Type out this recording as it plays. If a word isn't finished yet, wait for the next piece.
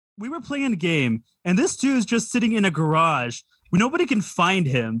we were playing a game, and this dude is just sitting in a garage. Nobody can find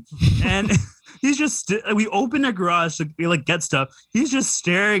him, and he's just. We open a garage to get stuff. He's just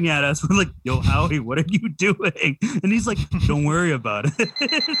staring at us. We're like, "Yo, Howie, what are you doing?" And he's like, "Don't worry about it."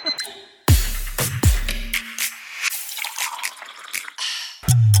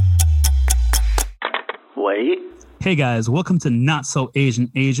 Wait. Hey guys, welcome to Not So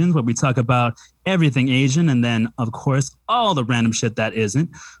Asian Asians, where we talk about everything Asian and then, of course, all the random shit that isn't.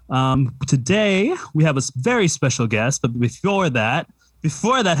 Today, we have a very special guest, but before that,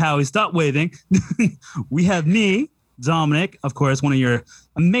 Howie, stop waving. We have me, Dominic, of course, one of your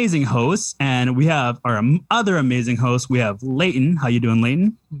amazing hosts, and we have our other amazing host. We have Leighton. How you doing,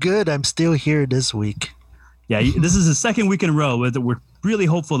 Leighton? Good. I'm still here this week. Yeah, this is the second week in a row. We're really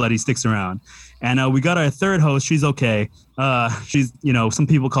hopeful that he sticks around. And we got our third host. She's okay. She's, some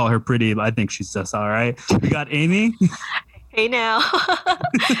people call her pretty, but I think she's just all right. We got Amy. Hey now.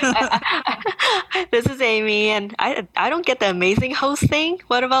 This is Amy, and I don't get the amazing host thing.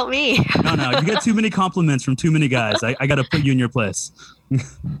 What about me? No, you get too many compliments from too many guys. I got to put you in your place.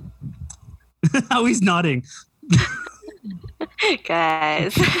 How he's nodding.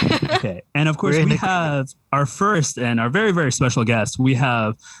 Guys. Okay. And of course, we have our first and our very, very special guest. We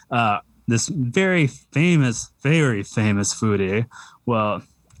have this very famous foodie. Well,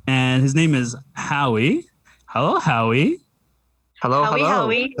 and his name is Howie. Hello, Howie. Hello.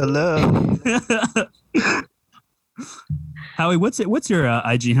 Howie. Hello. Howie, what's your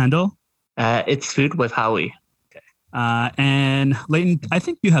IG handle? It's Food with Howie. And Leighton, I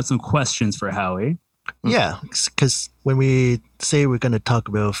think you have some questions for Howie. Yeah, because when we say we're going to talk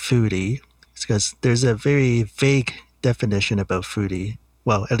about foodie, it's because there's a very vague definition about foodie.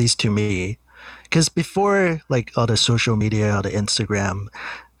 Well, at least to me. Because before, all the social media, all the Instagram,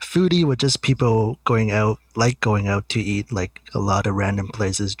 foodie were just people going out to eat, a lot of random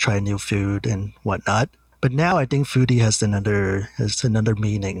places, try new food and whatnot. But now I think foodie has another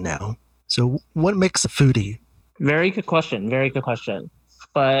meaning now. So what makes a foodie? Very good question.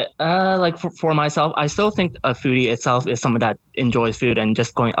 But for myself, I still think a foodie itself is someone that enjoys food and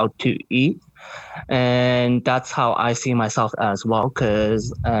just going out to eat. And that's how I see myself as well,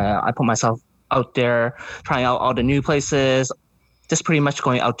 because I put myself out there trying out all the new places, just pretty much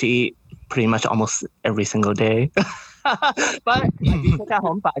going out to eat pretty much almost every single day. But I do cook at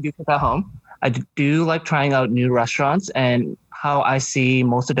home. I do like trying out new restaurants, and how I see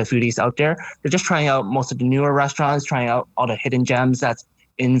most of the foodies out there, they're just trying out most of the newer restaurants, trying out all the hidden gems that's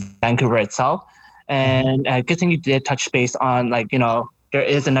in Vancouver itself. And good thing you did touch base on, there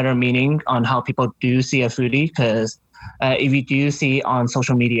is another meaning on how people do see a foodie, because if you do see on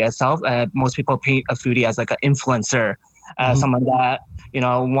social media itself, most people paint a foodie as an influencer, someone that,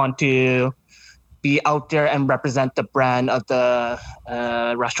 want to be out there and represent the brand of the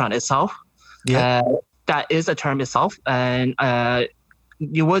restaurant itself. Yeah. That is a term itself. And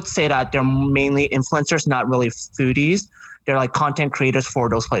you would say that they're mainly influencers, not really foodies. They're content creators for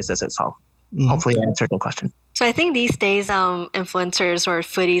those places itself. Mm-hmm. Hopefully I answered the question. So I think these days influencers or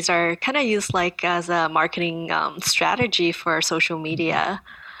foodies are kind of used as a marketing strategy for social media.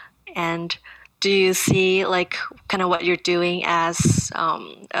 And do you see kind of what you're doing as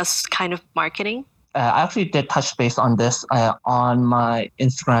kind of marketing? I actually did touch base on this on my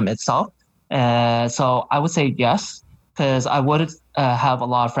Instagram itself. So I would say yes, because I would have a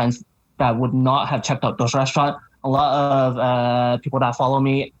lot of friends that would not have checked out those restaurants. A lot of people that follow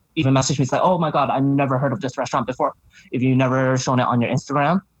me even message me, say, "Oh my God, I never heard of this restaurant before," if you never shown it on your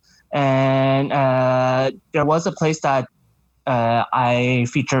Instagram. And there was a place that I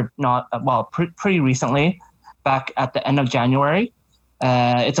featured pretty recently, back at the end of January.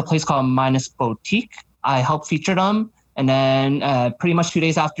 It's a place called Minus Boutique. I helped feature them, and then pretty much 2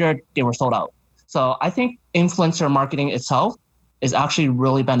 days after, they were sold out. So I think influencer marketing itself is actually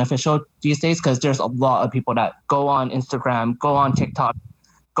really beneficial these days, because there's a lot of people that go on Instagram, go on TikTok,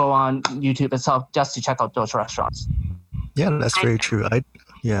 go on YouTube itself just to check out those restaurants. Yeah, that's very true.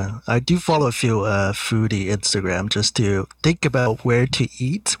 I do follow a few foodie Instagram just to think about where to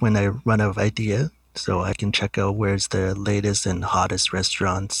eat when I run out of idea, so I can check out where's the latest and hottest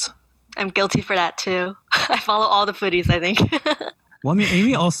restaurants. I'm guilty for that too. I follow all the foodies, I think. Well, I mean,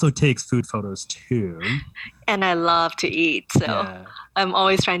 Amy also takes food photos too. And I love to eat, so yeah. I'm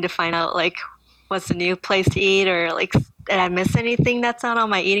always trying to find out what's the new place to eat, or did I miss anything that's not on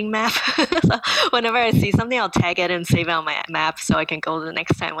my eating map? So whenever I see something, I'll tag it and save it on my map so I can go the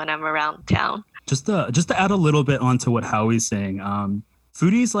next time when I'm around town. Just to add a little bit onto what Howie's saying,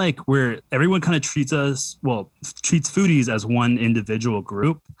 foodies, where everyone kind of treats foodies as one individual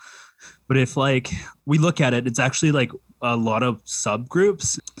group. But if we look at it, it's actually a lot of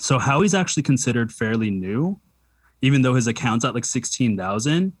subgroups. So Howie's actually considered fairly new, even though his account's at like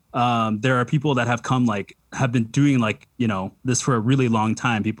 16,000. There are people that have been doing like, you know, this for a really long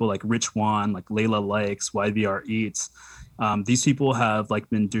time. People like Rich Wan, like Layla Likes, YVR Eats. These people have like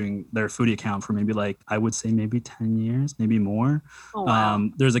been doing their foodie account for maybe like, I would say maybe 10 years, maybe more. Oh, wow.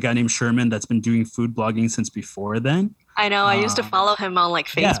 There's a guy named Sherman that's been doing food blogging since before then. I know. I used to follow him on like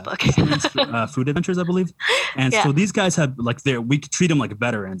Facebook. Yeah, Food Adventures, I believe. And so these guys have like we treat them like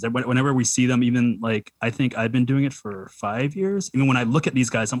veterans. Whenever we see them, even like I think I've been doing it for 5 years. Even when I look at these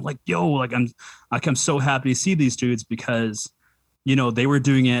guys, I'm like, yo, like I'm so happy to see these dudes because, you know, they were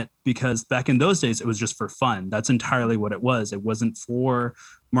doing it because back in those days it was just for fun. That's entirely what it was. It wasn't for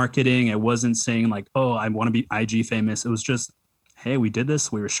marketing. It wasn't saying like, oh, I want to be IG famous. It was just, hey, we did this.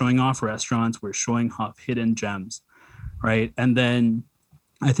 We were showing off restaurants. We were showing off hidden gems. Right. And then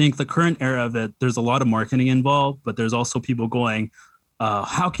I think the current era of it, there's a lot of marketing involved, but there's also people going,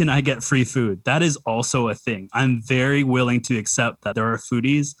 how can I get free food? That is also a thing. I'm very willing to accept that there are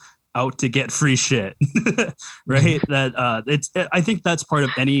foodies out to get free shit, right? That I think that's part of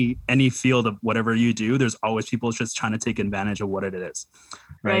any field of whatever you do. There's always people just trying to take advantage of what it is.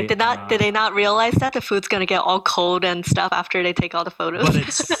 Right. Did they not realize that the food's gonna get all cold and stuff after they take all the photos? But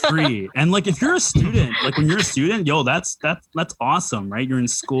it's free. And like if you're a student, like when you're a student, yo, that's awesome, right? You're in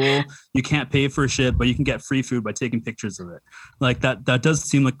school, you can't pay for shit, but you can get free food by taking pictures of it. Like that does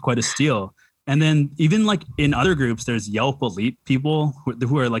seem like quite a steal. And then even like in other groups, there's Yelp elite people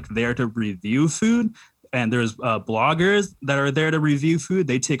who are like there to review food. And there's bloggers that are there to review food.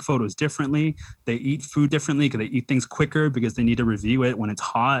 They take photos differently. They eat food differently because they eat things quicker because they need to review it when it's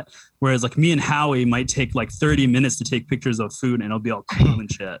hot. Whereas like me and Howie might take like 30 minutes to take pictures of food and it'll be all cool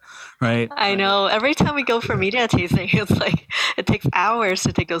and shit, right? I know. Every time we go for media tasting, it's like it takes hours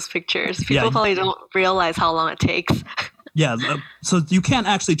to take those pictures. People probably don't realize how long it takes. Yeah, so you can't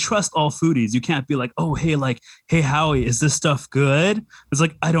actually trust all foodies. You can't be like, oh, hey, Howie, is this stuff good? It's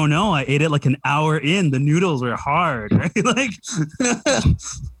like, I don't know. I ate it like an hour in. The noodles were hard, right? Like,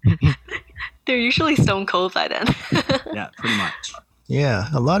 they're usually stone cold by then. Yeah, pretty much. Yeah,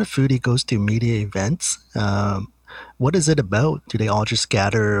 a lot of foodie goes to media events. What is it about? Do they all just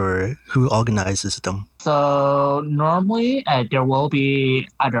gather, or who organizes them? So normally there will be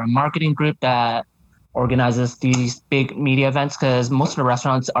either a marketing group that organizes these big media events, because most of the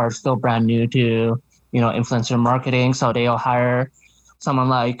restaurants are still brand new to, you know, influencer marketing. So they'll hire someone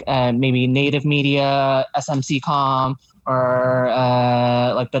like maybe Native Media, SMC.com, or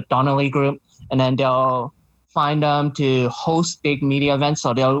like the Donnelly Group, and then they'll find them to host big media events.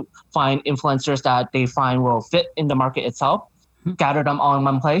 So they'll find influencers that they find will fit in the market itself, gather them all in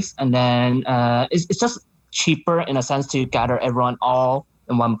one place, and then it's just cheaper in a sense to gather everyone all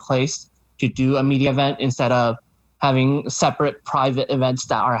in one place to do a media event instead of having separate private events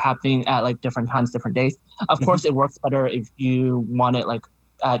that are happening at like different times, different days. Of course, it works better if you want it like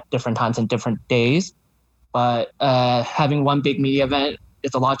at different times and different days. But having one big media event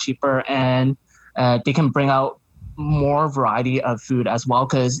is a lot cheaper, and they can bring out more variety of food as well.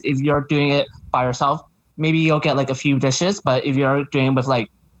 Because if you're doing it by yourself, maybe you'll get like a few dishes. But if you're doing it with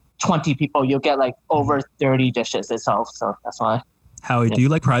like 20 people, you'll get like over 30 dishes itself. So that's why. Howie, do you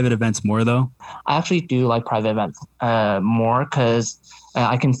like private events more though? I actually do like private events more because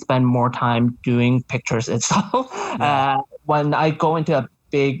I can spend more time doing pictures itself. When I go into a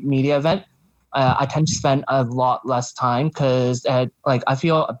big media event, I tend to spend a lot less time because like I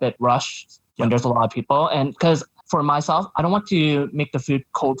feel a bit rushed when there's a lot of people. And because for myself, I don't want to make the food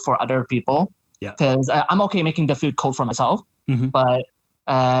cold for other people because I'm okay making the food cold for myself. But,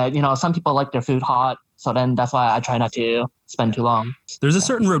 you know, some people like their food hot. So then that's why I try not to spend too long. There's a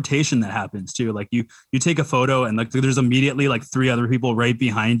certain rotation that happens too. Like you take a photo and like there's immediately like 3 other people right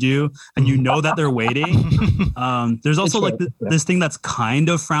behind you and you know that they're waiting. There's also like this thing that's kind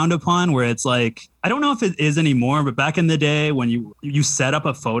of frowned upon where it's like, I don't know if it is anymore, but back in the day when you set up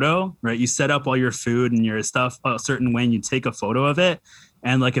a photo, right? You set up all your food and your stuff a certain way and you take a photo of it.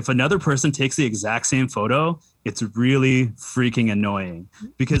 And like if another person takes the exact same photo, it's really freaking annoying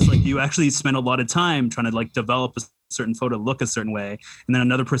because like you actually spend a lot of time trying to like develop a certain photo look a certain way. And then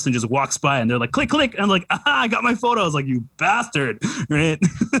another person just walks by and they're like, click, click. And I'm like, I got my photo. I was like, you bastard. Right.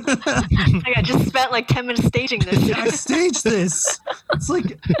 I just spent like 10 minutes staging this. I staged this. It's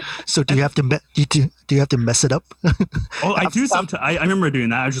like, so do you have to mess it up? Oh, I do sometimes. I remember doing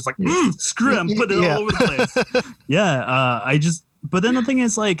that. I was just like, screw it. I'm putting it all over the place. But then the thing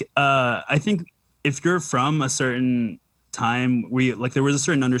is like, I think if you're from a certain time where there was a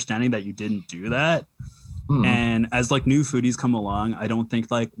certain understanding that you didn't do that, And as like new foodies come along, I don't think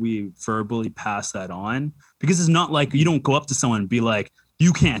like we verbally pass that on, because it's not like you don't go up to someone and be like,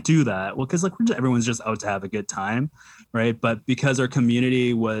 you can't do that. Well, because like everyone's just out to have a good time, right? But because our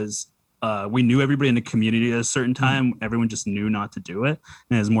community was, we knew everybody in the community at a certain time, everyone just knew not to do it.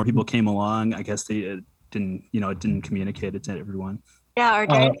 And as more people came along, I guess they didn't communicate it to everyone. Yeah, are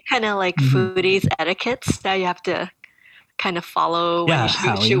there kind of like foodies etiquettes that you have to kind of follow when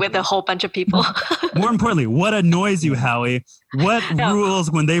you shoot with a whole bunch of people? More importantly, what annoys you, Howie? What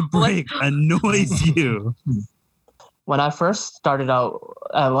rules, when they break, annoys you? When I first started out,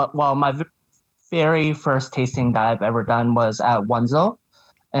 my very first tasting that I've ever done was at Onezo,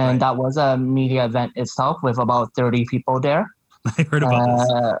 and that was a media event itself with about 30 people there. I heard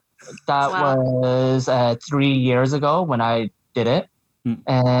about this. That was 3 years ago when I did it,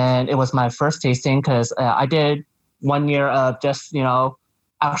 and it was my first tasting because I did 1 year of just,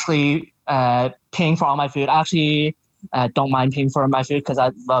 actually paying for all my food. I actually don't mind paying for my food because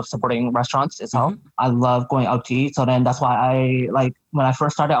I love supporting restaurants itself. I love going out to eat. So then that's why when I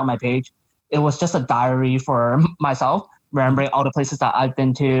first started on my page, it was just a diary for myself, remembering all the places that I've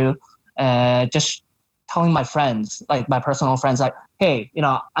been to, just telling my friends, like my personal friends, like, hey,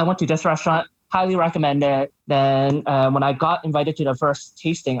 I went to this restaurant, highly recommend it. Then when I got invited to the first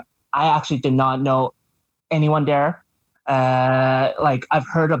tasting, I actually did not know anyone there. Like I've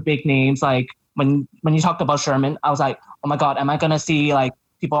heard of big names. Like when you talked about Sherman, I was like, oh my God, am I gonna see like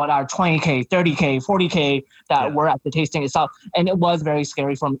people that are 20K, 30K, 40K that were at the tasting itself? And it was very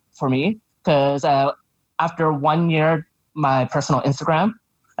scary for me because after 1 year, my personal Instagram,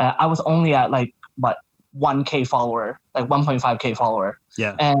 I was only at like 1K follower, like 1.5K follower.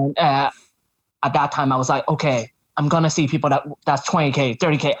 Yeah. And at that time, I was like, okay, I'm gonna see people that's 20K,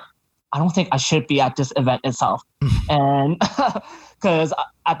 30K. I don't think I should be at this event itself. And because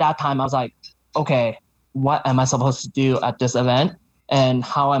at that time I was like, okay, what am I supposed to do at this event? And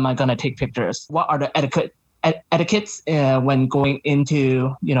how am I going to take pictures? What are the etiquettes when going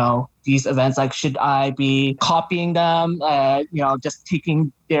into, these events? Like, should I be copying them, just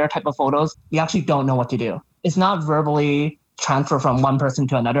taking their type of photos? You actually don't know what to do. It's not verbally transfer from one person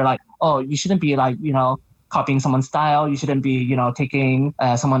to another. Like, oh, you shouldn't be like, copying someone's style. You shouldn't be, taking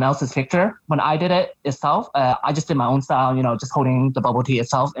someone else's picture. When I did it itself, I just did my own style, just holding the bubble tea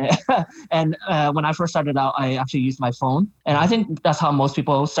itself. And when I first started out, I actually used my phone. And I think that's how most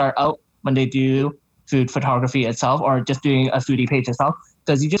people start out when they do food photography itself, or just doing a foodie page itself,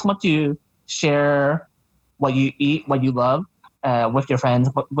 because you just want to share what you eat, what you love with your friends,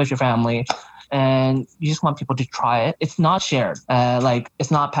 with your family. And you just want people to try it. It's not shared.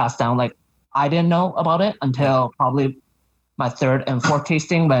 It's not passed down. Like, I didn't know about it until probably my third and fourth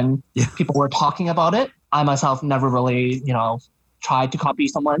tasting when people were talking about it. I myself never really, tried to copy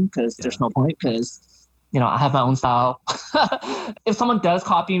someone because there's no point, because, I have my own style. If someone does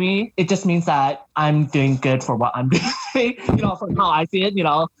copy me, it just means that I'm doing good for what I'm doing, from how I see it,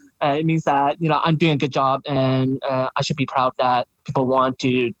 it means that, I'm doing a good job, and I should be proud that people want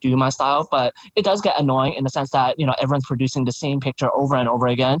to do my style. But it does get annoying in the sense that, everyone's producing the same picture over and over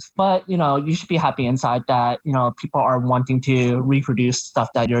again. But, you should be happy inside that, people are wanting to reproduce stuff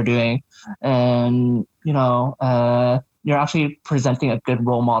that you're doing. And, you're actually presenting a good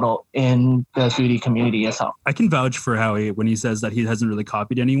role model in the foodie community itself. I can vouch for Howie when he says that he hasn't really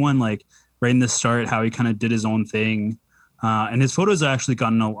copied anyone. Like right in the start, Howie kind of did his own thing. And his photos have actually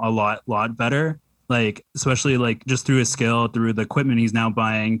gotten a lot better. Like, especially like just through his skill, through the equipment he's now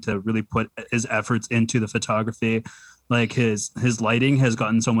buying to really put his efforts into the photography. Like his lighting has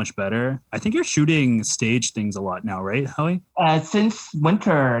gotten so much better. I think you're shooting stage things a lot now, right, Howie? Since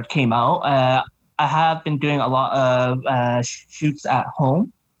winter came out, I have been doing a lot of shoots at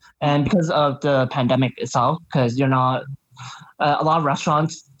home. And because of the pandemic itself, because you're not, a lot of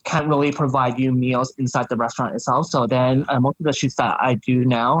restaurants can't really provide you meals inside the restaurant itself. So then most of the shoots that I do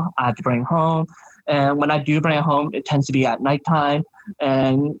now, I have to bring home. And when I do bring it home, it tends to be at nighttime.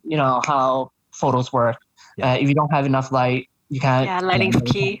 And you know how photos work. If you don't have enough light, you can't. Yeah, lighting's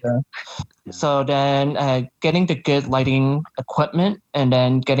key. So then getting the good lighting equipment, and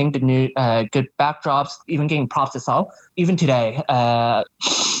then getting the new good backdrops, even getting props itself. Even today, I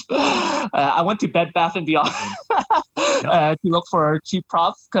went to Bed Bath & Beyond to look for cheap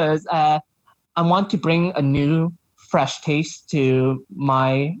props because I want to bring a new, fresh taste to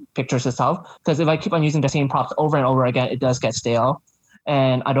my pictures itself. Because if I keep on using the same props over and over again, it does get stale.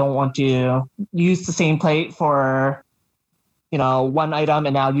 And I don't want to use the same plate for, one item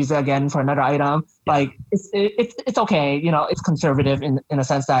and now use it again for another item. Like it's okay, it's conservative in a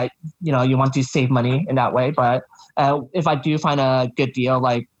sense that, you want to save money in that way. But if I do find a good deal,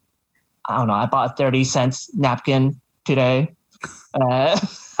 like I don't know. I bought a 30-cent napkin today. That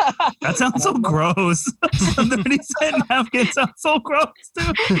sounds so gross. 30-cent napkin sounds so gross,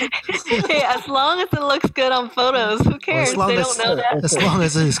 dude. Hey, as long as it looks good on photos, who cares? They don't know that. As long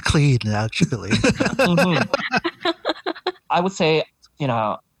as it's clean, actually. I would say,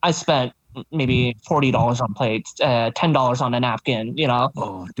 I spent maybe $40 on plates, $10 on a napkin,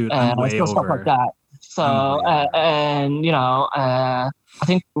 Oh, dude, I'm way over. Stuff like that. So, I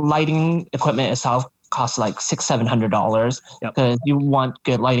think lighting equipment itself costs like $600-$700 because you want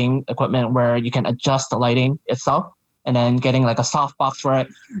good lighting equipment where you can adjust the lighting itself, and then getting like a soft box for it.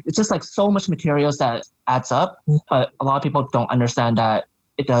 It's just like so much materials that adds up. But a lot of people don't understand that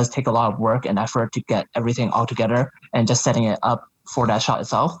it does take a lot of work and effort to get everything all together and just setting it up for that shot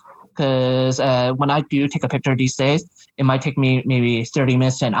itself. Because when I do take a picture these days, it might take me maybe 30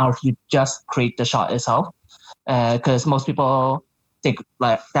 minutes to an hour to just create the shot itself. Because most people think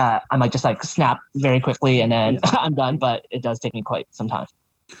like that I might just like snap very quickly and then I'm done, but it does take me quite some time.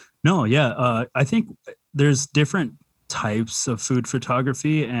 No, yeah. I think there's different types of food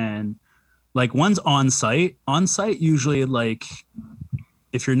photography, and like one's on site. On site, usually, like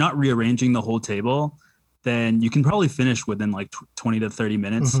if you're not rearranging the whole table, then you can probably finish within like 20 to 30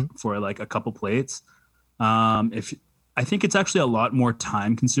 minutes for like a couple plates. If I think it's actually a lot more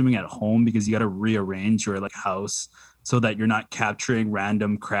time consuming at home because you got to rearrange your like house so that you're not capturing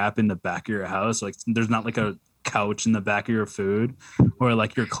random crap in the back of your house. Like there's not like a couch in the back of your food or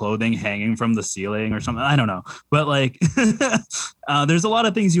like your clothing hanging from the ceiling or something. I don't know. But like there's a lot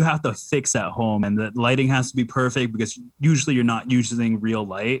of things you have to fix at home, and the lighting has to be perfect because usually you're not using real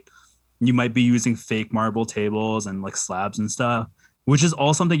light. You might be using fake marble tables and like slabs and stuff, which is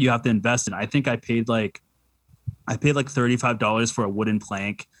all something you have to invest in. I think I paid like $35 for a wooden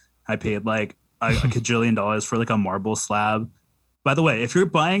plank. I paid like a cajillion dollars for like a marble slab. By the way, if you're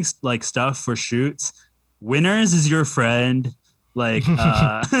buying like stuff for shoots, Winners is your friend. Like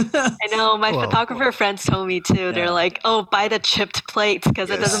I know my photographer friends told me too. Yeah. They're like, "Oh, buy the chipped plates because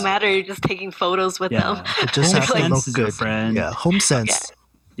it doesn't matter. You're just taking photos with them." It just has to look good. Friend. Yeah, HomeSense. Okay.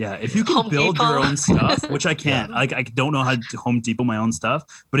 Yeah, if you can build your own stuff, which I can't. Like I don't know how to Home Depot my own stuff,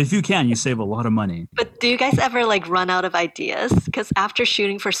 but if you can, you save a lot of money. But do you guys ever like run out of ideas? Because after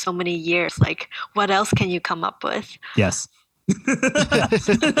shooting for so many years, like what else can you come up with? Yes.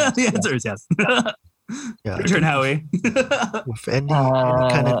 The answer is yes. Yeah, your turn, Howie. With any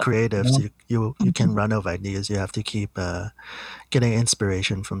kind of creatives, you can run out of ideas. You have to keep getting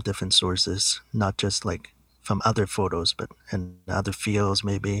inspiration from different sources, not just like from other photos, but in other fields.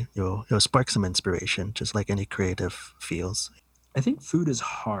 Maybe you'll spark some inspiration, just like any creative fields. I think food is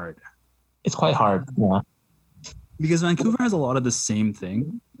hard. It's quite hard, yeah. Because Vancouver has a lot of the same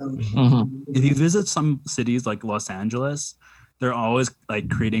thing. Mm-hmm. If you visit some cities like Los Angeles, they're always like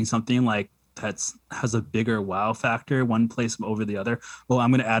creating something like has a bigger wow factor one place over the other. Well, I'm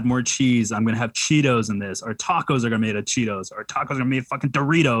going to add more cheese. I'm going to have Cheetos in this, or tacos are going to be made of Cheetos, or tacos are going to be made of fucking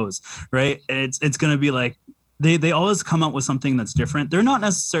Doritos, right? And it's going to be like, they always come up with something that's different. They're not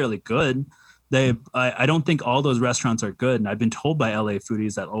necessarily good. I don't think all those restaurants are good. And I've been told by LA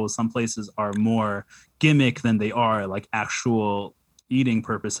foodies that, some places are more gimmick than they are like actual eating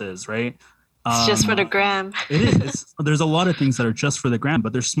purposes, right? It's just for the gram. It is. There's a lot of things that are just for the gram,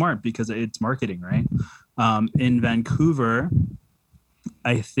 but they're smart because it's marketing, right? In Vancouver,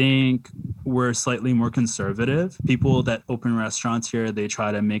 I think we're slightly more conservative. People that open restaurants here, they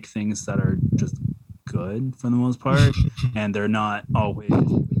try to make things that are just good for the most part, and they're not always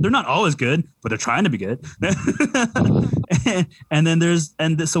good, but they're trying to be good. and then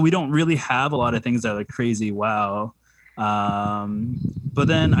so we don't really have a lot of things that are crazy wow. But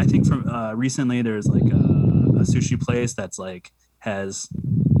then I think from recently there's like a sushi place that's like has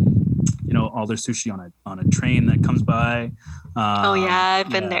all their sushi on a train that comes by. Oh yeah, I've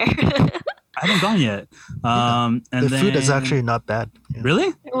been there. I haven't gone yet. And the food is actually not bad. Yeah.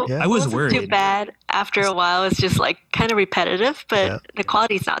 Really? Yeah. I was worried. Too bad. After a while, it's just like kind of repetitive, but the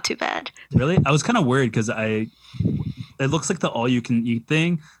quality's not too bad. Really? I was kind of worried because it looks like the all-you-can-eat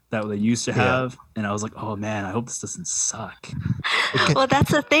thing that they used to have, and I was like, oh man, I hope this doesn't suck. Well,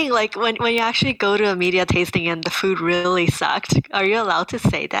 that's the thing. Like when you actually go to a media tasting and the food really sucked, are you allowed to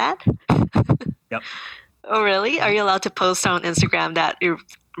say that? Yep. Oh, really? Are you allowed to post on Instagram that you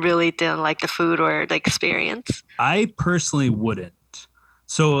really didn't like the food or the experience? I personally wouldn't.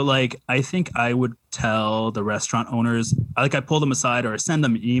 So like, I think I would tell the restaurant owners, I pull them aside or send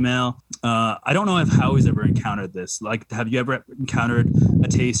them an email. I don't know if Howie's ever encountered this. Like, have you ever encountered a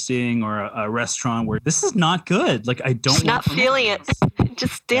tasting or a restaurant where this is not good? Like, I don't. Just not feeling it.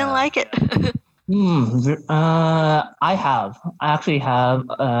 Just didn't like it. I actually have.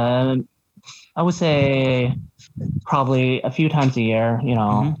 I would say probably a few times a year. There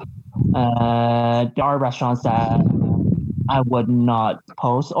are restaurants that I would not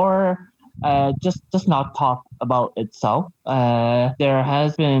post or just not talk about itself. There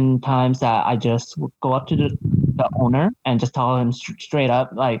has been times that I just would go up to the owner and just tell him straight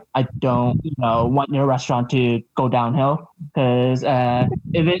up, like, I don't, want your restaurant to go downhill, because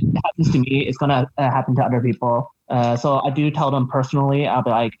if it happens to me, it's gonna happen to other people. So I do tell them personally. I'll be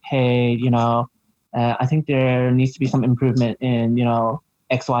like, hey, I think there needs to be some improvement in,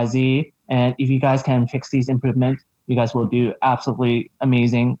 XYZ. And if you guys can fix these improvements, you guys will do absolutely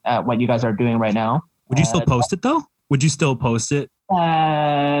amazing at what you guys are doing right now. Would you still post it though? Would you still post it?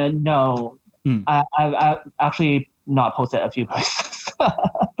 No. I've actually not posted a few places.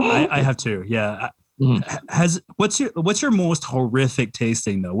 I have too. Yeah. What's your most horrific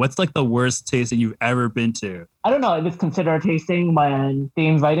tasting though? What's like the worst tasting you've ever been to? I don't know if it's considered tasting. When they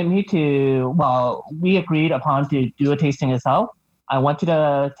invited me we agreed upon to do a tasting itself. I went to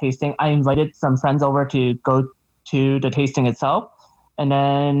the tasting. I invited some friends over to go to the tasting itself, and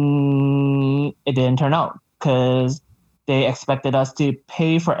then it didn't turn out because they expected us to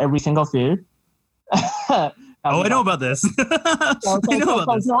pay for every single food. I know about this. It's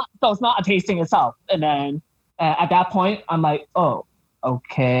not a tasting itself. And then at that point, I'm like, oh,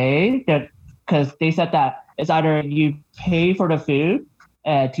 okay. Because they said that it's either you pay for the food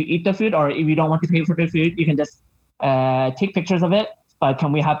to eat the food, or if you don't want to pay for the food, you can just take pictures of it. But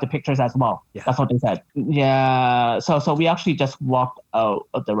can we have the pictures as well? Yeah. That's what they said. Yeah. So we actually just walked out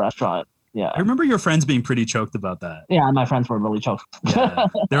of the restaurant. Yeah. I remember your friends being pretty choked about that. Yeah, my friends were really choked. Yeah.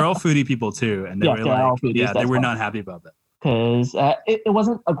 They're all foodie people too. And they were not happy about that. Because it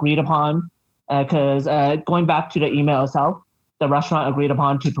wasn't agreed upon. Because going back to the email itself, the restaurant agreed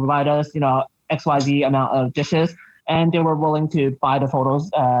upon to provide us, XYZ amount of dishes. And they were willing to buy the photos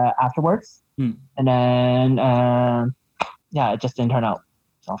afterwards. And then, it just didn't turn out.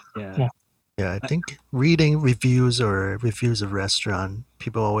 So, yeah. Yeah, I think reading reviews or reviews of restaurant,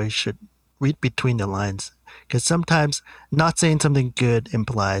 people always should read between the lines, because sometimes not saying something good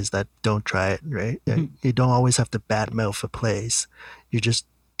implies that don't try it, right? You don't always have to badmouth a place. You just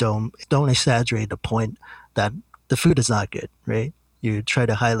don't exaggerate the point that the food is not good, right? You try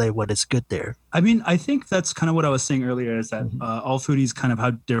to highlight what is good there. I mean, I think that's kind of what I was saying earlier, is that all foodies kind of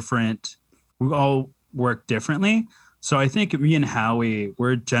how different, we all work differently. So I think me and Howie,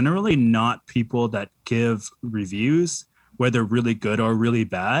 we're generally not people that give reviews, whether really good or really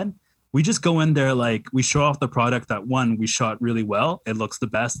bad. We just go in there, like, we show off the product that, one, we shot really well. It looks the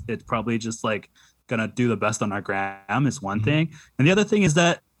best. It's probably just like gonna do the best on our gram is one thing. And the other thing is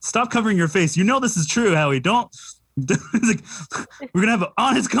that stop covering your face. You know this is true, Howie. Don't like, we're gonna have an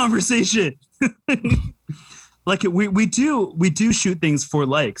honest conversation. Like we do shoot things for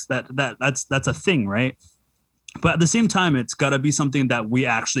likes. That's a thing, right? But at the same time, it's got to be something that we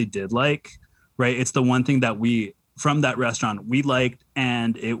actually did like, right? It's the one thing that we, from that restaurant, we liked,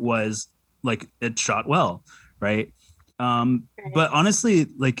 and it was like, it shot well, right? But honestly,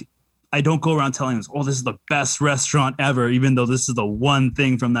 like, I don't go around telling us, oh, this is the best restaurant ever, even though this is the one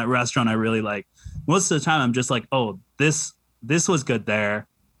thing from that restaurant I really like. Most of the time, I'm just like, oh, this was good there,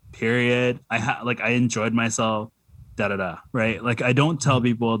 period. I enjoyed myself. Right? Like, I don't tell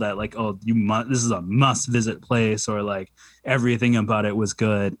people that, like, oh, this is a must visit place, or like everything about it was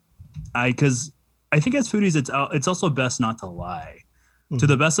good. Because I think as foodies, it's also best not to lie to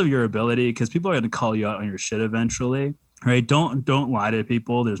the best of your ability, because people are going to call you out on your shit eventually, right? Don't lie to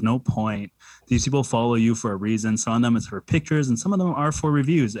people. There's no point. These people follow you for a reason. Some of them is for pictures, and some of them are for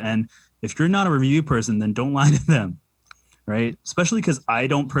reviews. And if you're not a review person, then don't lie to them, right? Especially because I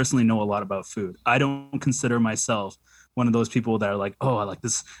don't personally know a lot about food. I don't consider myself one of those people that are like, oh, I like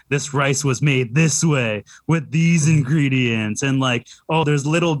this rice was made this way with these ingredients, and like, oh, there's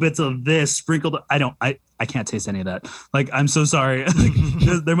little bits of this sprinkled. I can't taste any of that. Like, I'm so sorry.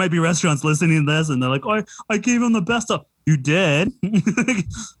 Like, there might be restaurants listening to this and they're like, oh, I gave them the best stuff. You did.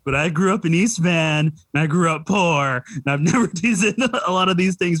 But I grew up in East Van, and I grew up poor, and I've never tasted a lot of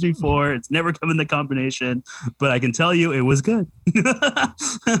these things before. It's never come in the combination, but I can tell you it was good.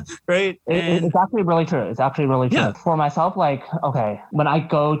 Right? It's actually really true. It's actually really true. Yeah. For myself, like, okay, when I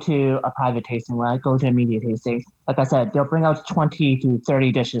go to a private tasting, when I go to a media tasting, like I said, they'll bring out 20 to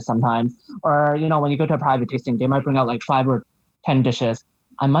 30 dishes sometimes. Or, when you go to a private tasting, they might bring out like 5 or 10 dishes.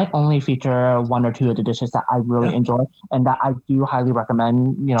 I might only feature 1 or 2 of the dishes that I really enjoy and that I do highly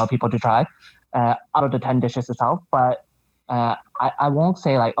recommend, people to try out of the 10 dishes itself. But I won't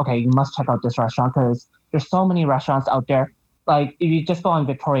say like, okay, you must check out this restaurant, because there's so many restaurants out there. Like, if you just go on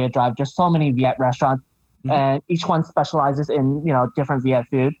Victoria Drive, there's so many Viet restaurants, and each one specializes in, different Viet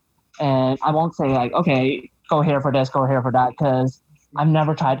food. and I won't say like, okay, go here for this, go here for that, because I've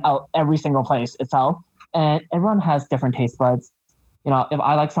never tried out every single place itself, and everyone has different taste buds. If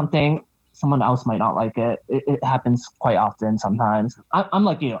I like something, someone else might not like it. It happens quite often sometimes. I'm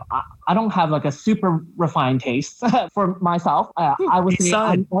like you. I don't have like a super refined taste for myself. I would say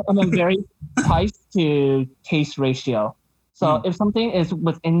I'm a very price to taste ratio. So if something is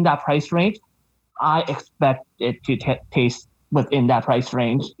within that price range, I expect it to taste within that price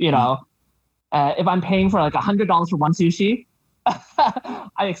range. If I'm paying for like $100 for one sushi,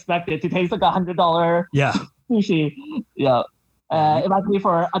 I expect it to taste like $100 sushi. Yeah. If I pay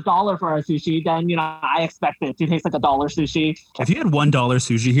for $1 for a sushi, then I expect it to taste like $1 sushi. If you had $1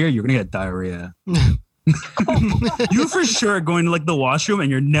 sushi here, you're gonna get diarrhea. You for sure are going to like the washroom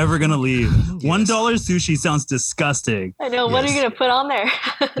and you're never gonna leave. $1 sushi sounds disgusting. I know. What are you gonna put on there?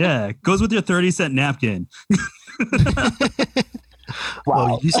 Yeah, it goes with your 30-cent napkin. Wow.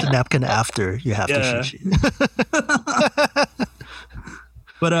 Well, use the napkin after you have the sushi.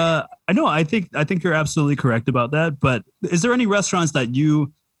 But I think you're absolutely correct about that. But is there any restaurants that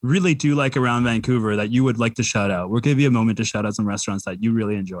you really do like around Vancouver that you would like to shout out? We'll give you a moment to shout out some restaurants that you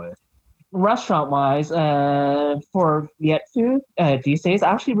really enjoy. Restaurant-wise, for Viet food these days,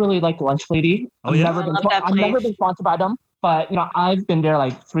 I actually really like Lunch Lady. Oh, yeah? I've never been sponsored by them, but I've been there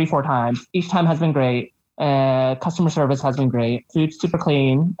like 3-4 times. Each time has been great. Customer service has been great. Food's super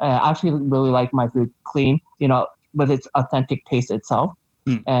clean. I actually really like my food clean, with its authentic taste itself,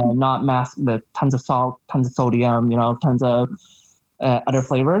 and not masked with tons of salt, tons of sodium, tons of other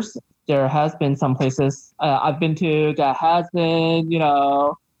flavors. There has been some places I've been to that has been,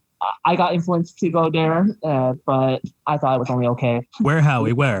 I got influenced to go there, but I thought it was only okay. Where,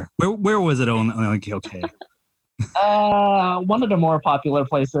 Howie? Where was it only okay? One of the more popular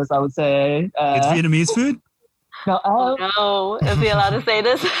places, I would say. It's Vietnamese food? No, no. Is he allowed to say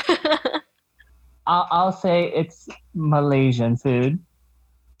this? I'll say it's Malaysian food.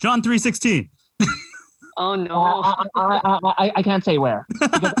 John 3:16. Oh no! I can't say where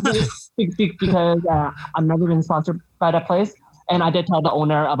because I've never been sponsored by that place, and I did tell the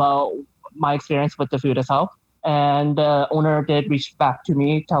owner about my experience with the food itself, and the owner did reach back to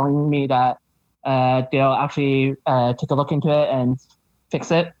me telling me that they'll actually take a look into it and fix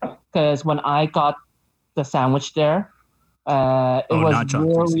it, because when I got the sandwich there, it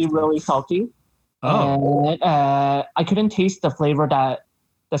was really salty. And I couldn't taste the flavor that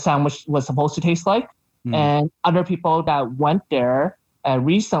the sandwich was supposed to taste like. And other people that went there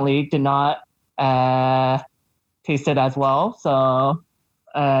recently did not taste it as well. So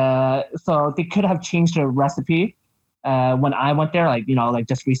they could have changed the recipe when I went there, like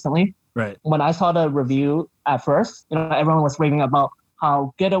just recently. Right. When I saw the review at first, everyone was raving about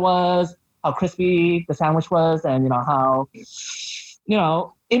how good it was, how crispy the sandwich was, and how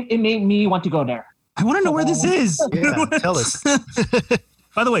it made me want to go there. I want to know where this is. Yeah, tell us.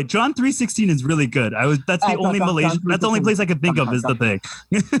 By the way, John 3:16 is really good. That's the only Malaysian. That's the only place I could think of is the thing.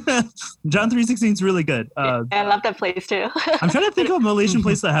 John 3:16 is really good. I love that place too. I'm trying to think of a Malaysian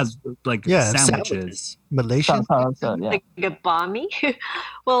place that has like sandwiches. Malaysian, like a bami.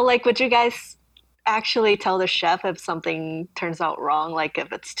 Well, like, would you guys actually tell the chef if something turns out wrong, like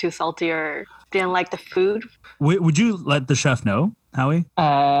if it's too salty or didn't like the food? Would you let the chef know, Howie?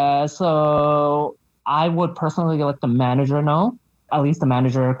 So I would personally let the manager know. At least the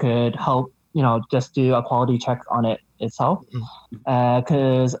manager could help, just do a quality check on it itself.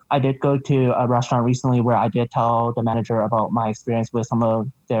 Because I did go to a restaurant recently where I did tell the manager about my experience with some of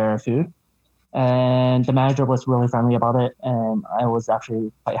their food. And the manager was really friendly about it. And I was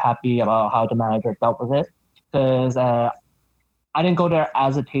actually quite happy about how the manager dealt with it. Because I didn't go there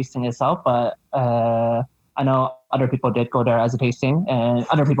as a tasting itself, but I know other people did go there as a tasting. And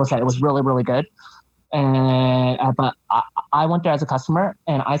other people said it was really, really good. And but I went there as a customer,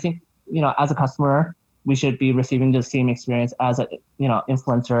 and I think as a customer we should be receiving the same experience as a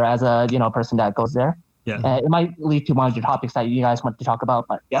influencer, as a person that goes there. Yeah, it might lead to one of your topics that you guys want to talk about,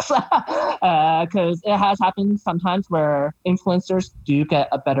 but yes, because it has happened sometimes where influencers do get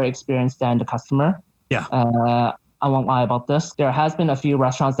a better experience than the customer. Yeah. I won't lie about this. There has been a few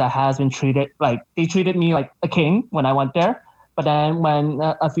restaurants that has been treated they treated me like a king when I went there. But then when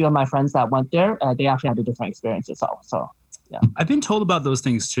a few of my friends that went there, they actually had a different experience itself. So, yeah. I've been told about those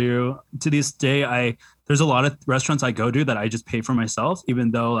things too. To this day, there's a lot of restaurants I go to that I just pay for myself,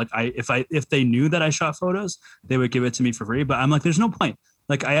 even though if they knew that I shot photos, they would give it to me for free. But I'm like, there's no point.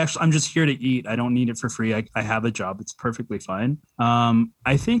 Like I'm just here to eat. I don't need it for free. I have a job. It's perfectly fine.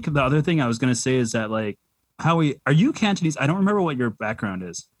 I think the other thing I was going to say is that Howie, are you Cantonese? I don't remember what your background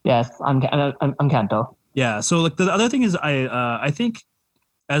is. Yes, I'm Canto. Yeah. So the other thing is I think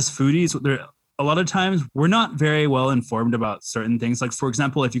as foodies, a lot of times we're not very well informed about certain things. Like, for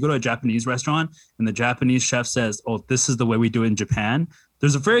example, if you go to a Japanese restaurant and the Japanese chef says, oh, this is the way we do it in Japan,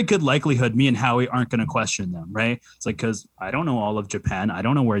 there's a very good likelihood me and Howie aren't going to question them, right? It's like, because I don't know all of Japan. I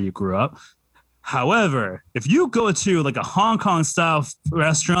don't know where you grew up. However, if you go to like a Hong Kong style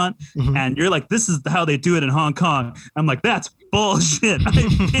restaurant and you're like, this is how they do it in Hong Kong, I'm like, that's bullshit. I've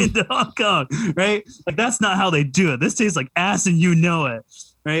been to Hong Kong, right? Like, that's not how they do it. This tastes like ass and you know it.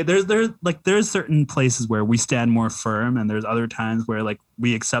 Right. There's certain places where we stand more firm, and there's other times where like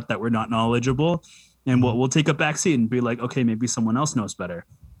we accept that we're not knowledgeable, and we'll take a back seat and be like, okay, maybe someone else knows better.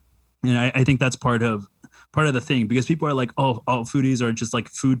 And I think that's part of the thing, because people are like, oh, all foodies are just like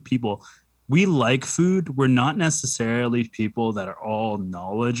food people. We like food. We're not necessarily people that are all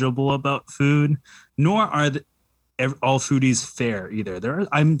knowledgeable about food, nor are all foodies fair either.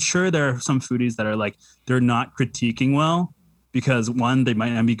 I'm sure there are some foodies that are like, they're not critiquing well. Because one, they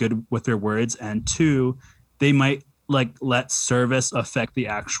might not be good with their words, and two, they might like let service affect the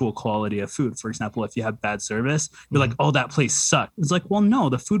actual quality of food. For example, if you have bad service, you're like, oh, that place sucked. It's like, well, no,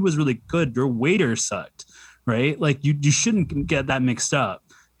 the food was really good. Your waiter sucked, right? Like you shouldn't get that mixed up,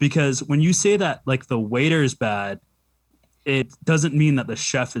 because when you say that like the waiter is bad, it doesn't mean that the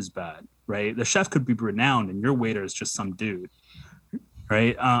chef is bad, right? The chef could be renowned and your waiter is just some dude,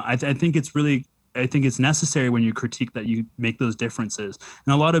 right? I think it's necessary when you critique that you make those differences.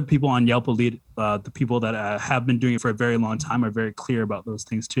 And a lot of people on Yelp Elite, the people that have been doing it for a very long time, are very clear about those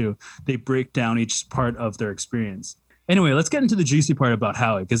things too. They break down each part of their experience. Anyway, let's get into the juicy part about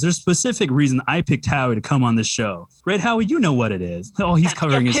Howie, because there's a specific reason I picked Howie to come on this show. Right, Howie? You know what it is. Oh, he's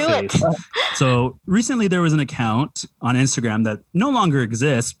covering his face. So recently there was an account on Instagram that no longer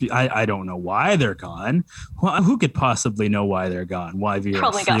exists. I don't know why they're gone. Well, who could possibly know why they're gone? YV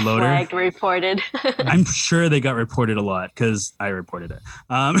probably got flagged, reported. I'm sure they got reported a lot because I reported it.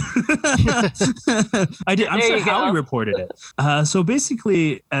 I did. I'm sure Howie reported it. So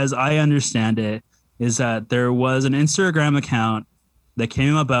basically, as I understand it, is that there was an Instagram account that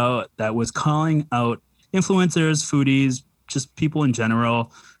came about that was calling out influencers, foodies, just people in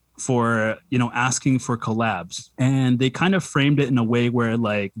general for, asking for collabs. And they kind of framed it in a way where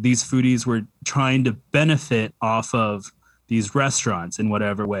like these foodies were trying to benefit off of these restaurants in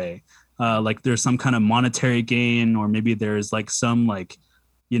whatever way. Like there's some kind of monetary gain, or maybe there's like some like,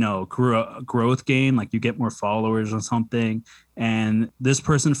 growth gain, like you get more followers or something. And this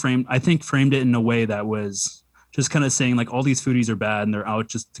person framed it in a way that was just kind of saying like all these foodies are bad and they're out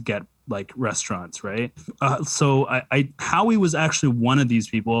just to get like restaurants, right? So Howie was actually one of these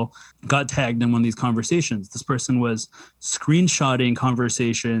people, got tagged in one of these conversations. This person was screenshotting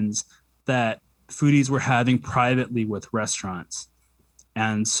conversations that foodies were having privately with restaurants.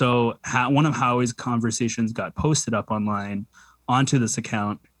 And so one of Howie's conversations got posted up online onto this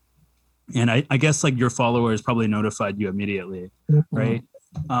account. And I guess like your followers probably notified you immediately, right?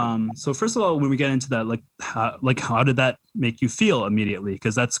 So first of all, when we get into that, how did that make you feel immediately?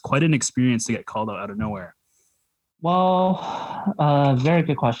 Because that's quite an experience to get called out of nowhere. Well, very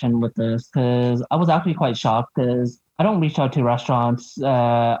good question with this, because I was actually quite shocked, because I don't reach out to restaurants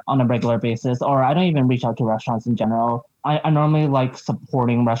on a regular basis, or I don't even reach out to restaurants in general. I normally like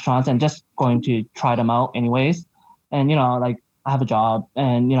supporting restaurants and just going to try them out anyways. And, I have a job,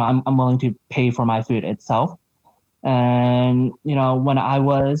 and, I'm willing to pay for my food itself. And, when I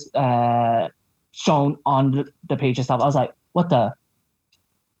was shown on the page itself, I was like,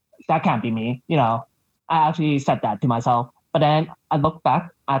 that can't be me. I actually said that to myself. But then I looked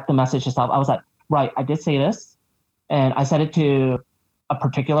back at the message itself. I was like, right, I did say this. And I said it to a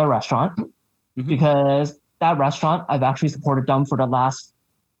particular restaurant because that restaurant, I've actually supported them for the last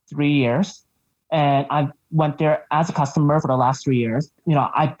 3 years. And I went there as a customer for the last 3 years.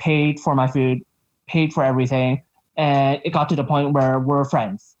 I paid for my food, paid for everything. And it got to the point where we're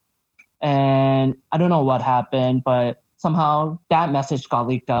friends. And I don't know what happened, but somehow that message got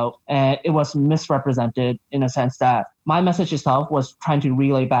leaked out, and it was misrepresented in a sense that my message itself was trying to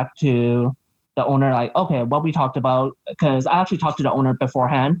relay back to the owner, like, okay, what we talked about, because I actually talked to the owner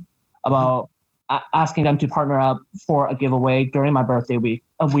beforehand about asking them to partner up for a giveaway during my birthday week,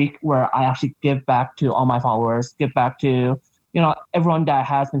 a week where I actually give back to all my followers, give back to, everyone that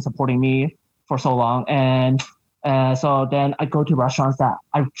has been supporting me for so long. And so then I go to restaurants that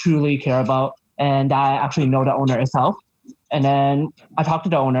I truly care about and I actually know the owner itself. And then I talked to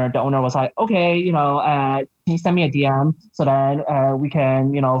the owner. The owner was like, okay, can you send me a DM so that we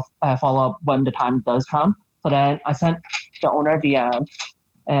can, follow up when the time does come. So then I sent the owner a DM,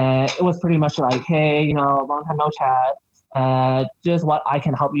 and it was pretty much like, hey, long time no chat. just what I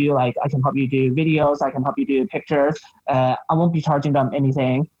can help you. Like I can help you do videos, I can help you do pictures. I won't be charging them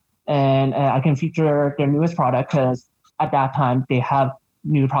anything, and I can feature their newest product because at that time they have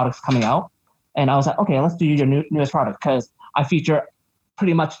new products coming out. And I was like, okay, let's do your newest product because I feature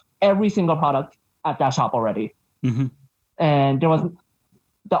pretty much every single product at that shop already. Mm-hmm. And there was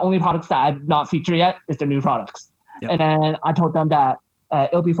the only products that I've not featured yet is the new products. Yep. And then I told them that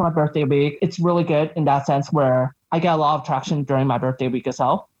it'll be for my birthday week. It's really good in that sense where I get a lot of traction during my birthday week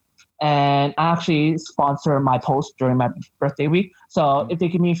itself. And I actually sponsor my post during my birthday week. So if they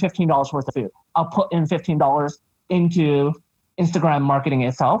give me $15 worth of food, I'll put in $15 into Instagram marketing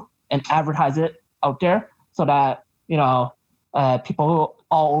itself and advertise it out there so that, people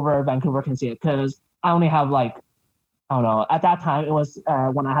all over Vancouver can see it. Because I only have I don't know, at that time it was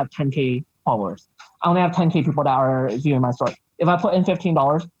when I have 10K followers. I only have 10K people that are viewing my story. If I put in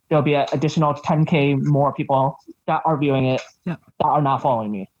 $15, there'll be an additional 10K more people that are viewing it that are not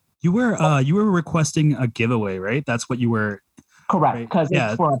following me. You were requesting a giveaway, right? That's what you were. Correct, because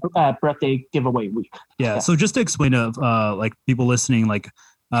it's for a birthday giveaway week. Yeah. So just to explain to people listening,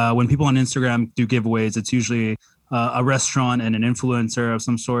 when people on Instagram do giveaways, it's usually a restaurant and an influencer of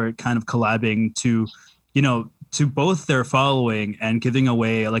some sort kind of collabing to both their following and giving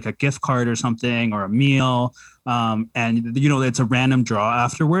away like a gift card or something or a meal. And it's a random draw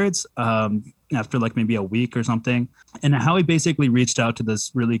afterwards, after like maybe a week or something. And Howie basically reached out to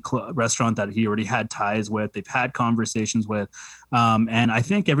this really restaurant that he already had ties with. They've had conversations with, and I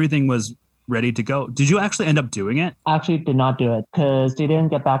think everything was ready to go. Did you actually end up doing it? I actually did not do it because they didn't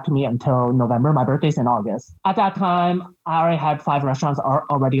get back to me until November. My birthday's in August. At that time, I already had 5 restaurants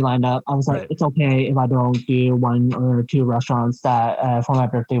already lined up. I was like, It's okay if I don't do 1 or 2 restaurants that for my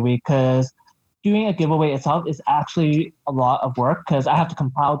birthday week, because doing a giveaway itself is actually a lot of work because I have to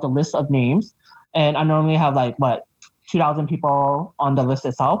compile the list of names. And I normally have 2,000 people on the list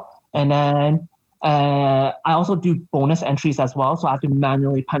itself. And then I also do bonus entries as well. So I have to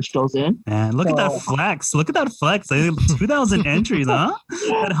manually punch those in. Man, look at that flex. 2,000 entries, huh?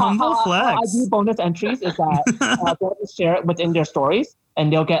 That humble flex. I do bonus entries is that they'll share it within their stories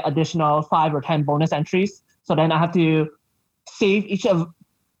and they'll get additional 5 or 10 bonus entries. So then I have to save each of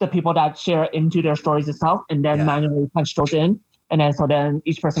the people that share into their stories itself and then manually punch those in. And then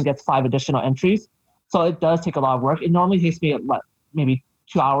each person gets 5 additional entries. So it does take a lot of work. It normally takes me maybe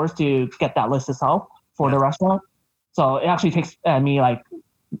 2 hours to get that list itself for the restaurant. So it actually takes me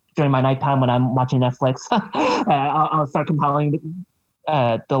during my nighttime when I'm watching Netflix, I'll start compiling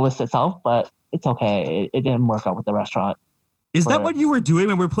the list itself, but it's okay. It didn't work out with the restaurant. Is that what you were doing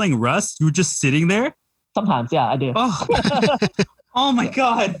when we were playing Rust? You were just sitting there? Sometimes, yeah, I do. Oh, oh my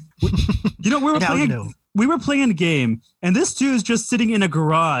God. We were playing a game, and this dude is just sitting in a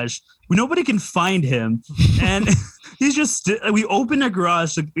garage. Nobody can find him, and he's just. We open a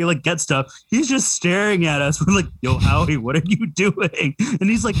garage to get stuff. He's just staring at us. We're like, "Yo, Howie, what are you doing?" And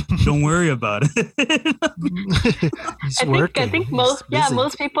he's like, "Don't worry about it." He's working. I think most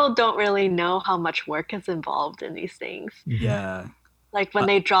people don't really know how much work is involved in these things. Yeah. Like when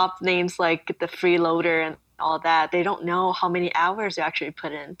they drop names like the freeloader and all that, they don't know how many hours you actually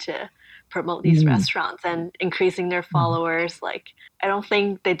put in to promote these restaurants and increasing their followers. I don't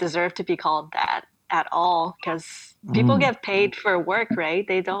think they deserve to be called that at all because people get paid for work, right?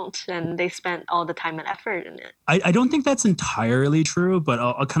 They don't, and they spent all the time and effort in it. I don't think that's entirely true, but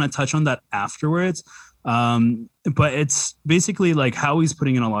I'll kind of touch on that afterwards. But it's basically Howie's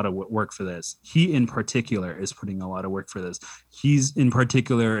putting in a lot of work for this. He in particular is putting a lot of work for this. He's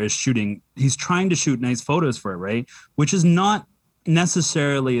trying to shoot nice photos for it, right? Which is not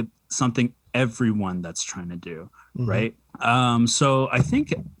necessarily something everyone that's trying to do, right? So I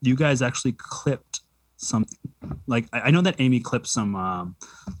think you guys actually clipped some, I know that Amy clipped some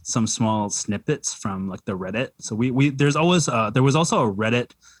small snippets from the Reddit. So there was also a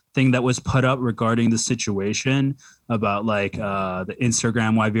Reddit thing that was put up regarding the situation about the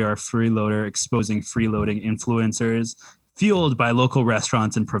Instagram YVR freeloader exposing freeloading influencers fueled by local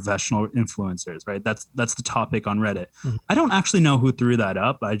restaurants and professional influencers, right? That's the topic on Reddit. I don't actually know who threw that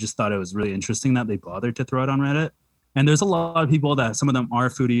up. I just thought it was really interesting that they bothered to throw it on Reddit. And there's a lot of people that some of them are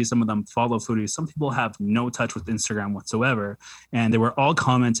foodies, some of them follow foodies. Some people have no touch with Instagram whatsoever. And they were all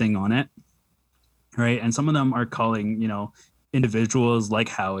commenting on it, right? And some of them are calling, individuals like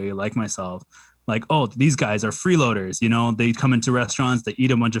Howie, like myself, oh, these guys are freeloaders. They come into restaurants, they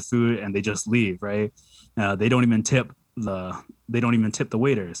eat a bunch of food and they just leave, right? They don't even tip the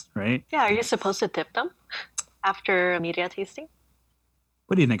waiters, right? Yeah, are you supposed to tip them after a media tasting?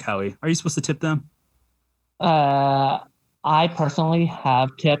 What do you think, Howie? Are you supposed to tip them? I personally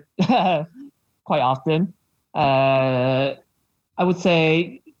have tipped quite often. I would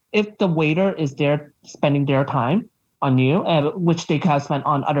say if the waiter is there spending their time on you, which they could have spent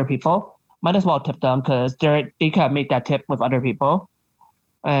on other people, might as well tip them because they could have made that tip with other people.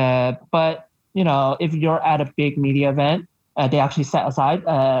 But if you're at a big media event, they actually set aside.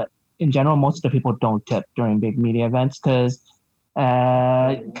 In general, most of the people don't tip during big media events because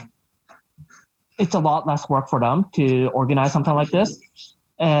it's a lot less work for them to organize something like this.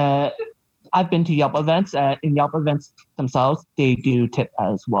 I've been to Yelp events. In Yelp events themselves, they do tip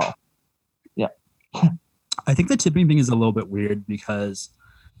as well. Yeah. I think the tipping thing is a little bit weird because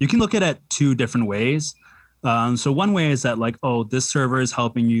you can look at it two different ways. So one way is that like, oh, this server is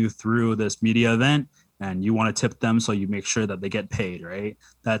helping you through this media event and you want to tip them so you make sure that they get paid, right?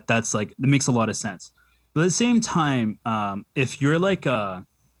 That's like, it makes a lot of sense. But at the same time, if you're like don't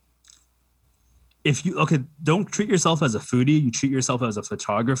treat yourself as a foodie, you treat yourself as a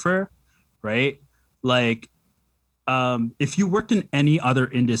photographer, right? Like, if you worked in any other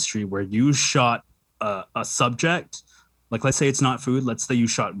industry where you shot a subject, like let's say it's not food, let's say you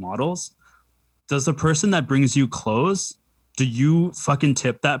shot models, does the person that brings you clothes, do you fucking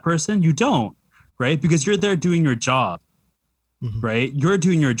tip that person? You don't, right? Because you're there doing your job, right? You're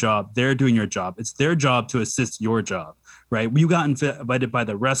doing your job, they're doing your job. It's their job to assist your job, right? You got invited by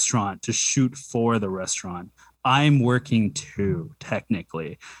the restaurant to shoot for the restaurant. I'm working too,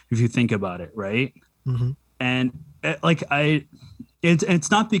 technically, if you think about it, right? And like it's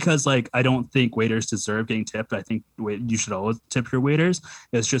not because like I don't think waiters deserve getting tipped. I think you should always tip your waiters.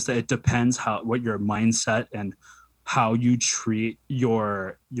 It's just that it depends what your mindset and how you treat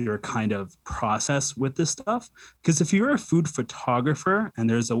your kind of process with this stuff. Because if you're a food photographer and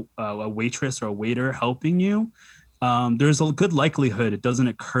there's a waitress or a waiter helping you, there's a good likelihood it doesn't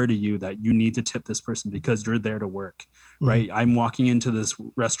occur to you that you need to tip this person because you're there to work, right? I'm walking into this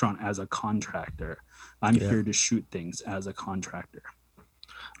restaurant as a contractor. I'm here to shoot things as a contractor.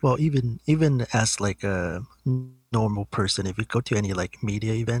 Well, even as like a normal person, if you go to any like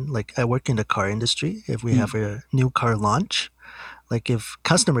media event, like I work in the car industry, if we have a new car launch, like if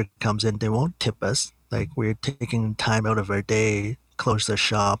customer comes in, they won't tip us. Like we're taking time out of our day, close the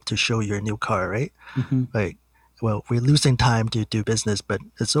shop to show your new car, right? Like, well, we're losing time to do business, but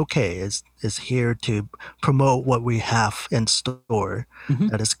it's okay. It's here to promote what we have in store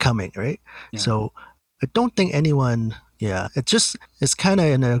that is coming, right? Yeah. So I don't think anyone, it's kind of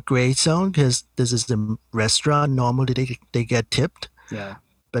in a gray zone because this is the restaurant. Normally they get tipped. Yeah.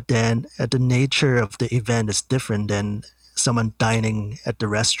 But then the nature of the event is different than someone dining at the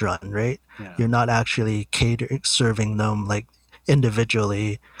restaurant, right? Yeah. You're not actually serving them like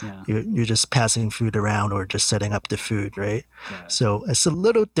individually. You're just passing food around or just setting up the food, right? So it's a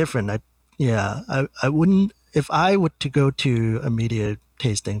little different. I wouldn't, if I were to go to a media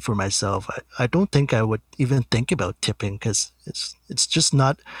tasting for myself, I don't think I would even think about tipping because it's just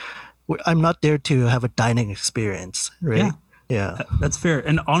not, I'm not there to have a dining experience, right? Yeah. That's fair.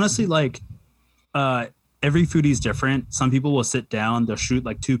 And honestly, like every foodie is different. Some people will sit down, they'll shoot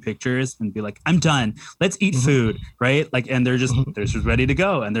like 2 pictures and be like, I'm done. Let's eat food, right? Like, and they're just ready to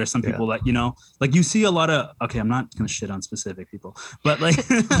go. And there's some people that, like you see a lot of, okay, I'm not going to shit on specific people, but like,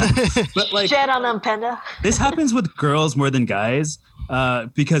 shit on them, Panda. This happens with girls more than guys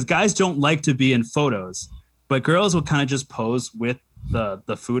because guys don't like to be in photos, but girls will kind of just pose with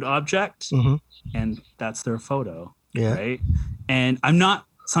the food object and that's their photo, right? And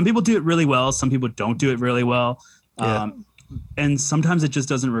some people do it really well. Some people don't do it really well. And sometimes it just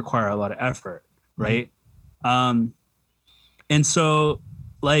doesn't require a lot of effort, right? And so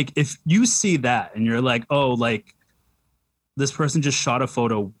like, if you see that and you're like, oh, like this person just shot a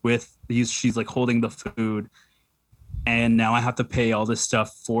photo with she's like holding the food and now I have to pay all this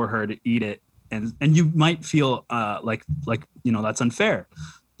stuff for her to eat it. And you might feel like, that's unfair.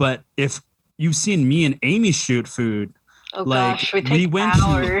 But if you've seen me and Amy shoot food, oh like gosh, we went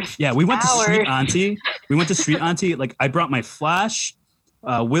hours. We went to Street Auntie. We went to Street Auntie. Like I brought my flash.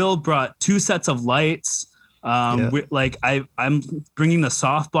 Will brought 2 sets of lights. I'm bringing the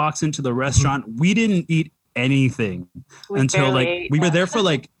softbox into the restaurant. We didn't eat anything until like we were there for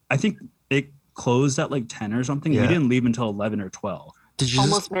like, I think it closed at like 10 or something. We didn't leave until 11 or 12.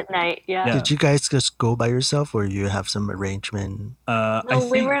 Almost midnight. Did you guys just go by yourself or you have some arrangement? No,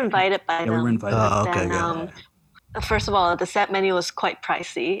 we were invited by them. We were invited. Oh, okay. First of all, the set menu was quite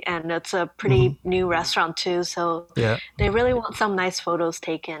pricey, and it's a pretty new restaurant too. So they really want some nice photos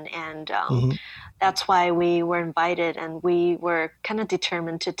taken, and that's why we were invited, and we were kind of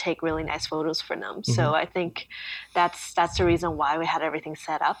determined to take really nice photos for them. So I think that's the reason why we had everything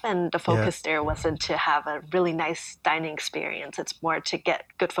set up, and the focus there wasn't to have a really nice dining experience. It's more to get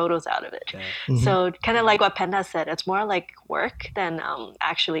good photos out of it. So kind of like what Penda said, it's more like work than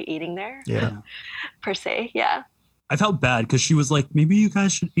actually eating there per se. Yeah. I felt bad because she was like, maybe you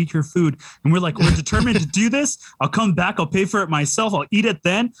guys should eat your food. And we're like, we're determined to do this. I'll come back. I'll pay for it myself. I'll eat it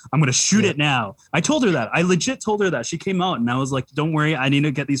then. I'm going to shoot it now. I told her that. I legit told her that. She came out and I was like, don't worry. I need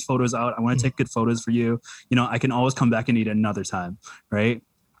to get these photos out. I want to take good photos for you. You know, I can always come back and eat another time. Right.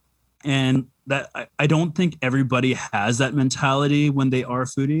 And that I don't think everybody has that mentality when they are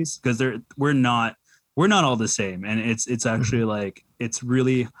foodies, because we're not all the same. And it's actually like, it's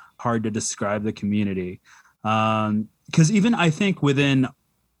really hard to describe the community. Because even I think within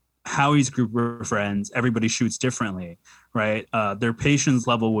Howie's group of friends, everybody shoots differently, right? Their patience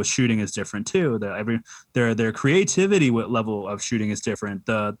level with shooting is different too. Their creativity level of shooting is different.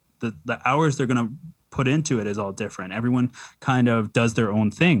 The hours they're gonna put into it is all different. Everyone kind of does their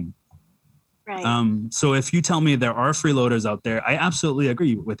own thing. Right. So if you tell me there are freeloaders out there, I absolutely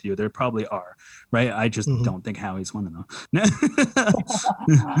agree with you. There probably are, right? I just don't think Howie's one of them. It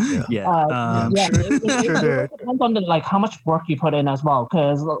depends on like how much work you put in as well.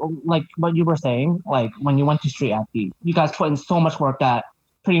 Because like what you were saying, like when you went to Street Active, you guys put in so much work that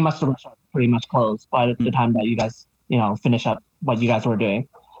pretty much the restaurant pretty much closed by the time that you guys, finish up what you guys were doing.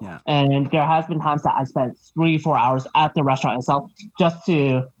 Yeah. And there has been times that I spent 3-4 hours at the restaurant itself just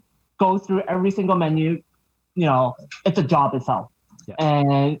to go through every single menu. It's a job itself. Yeah.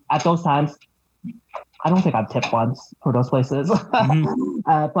 And at those times, I don't think I've tipped once for those places.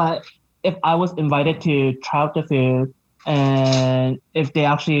 But if I was invited to try out the food, and if they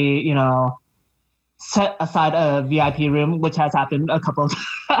actually, set aside a VIP room, which has happened a couple of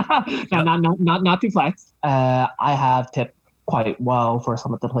times, not to flex, I have tipped quite well for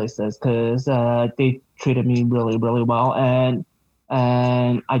some of the places because they treated me really, really well. And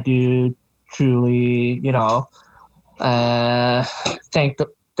I do truly, thank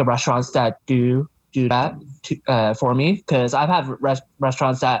the restaurants that do that for me, because I've had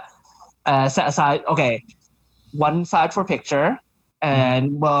restaurants that set aside, one side for picture,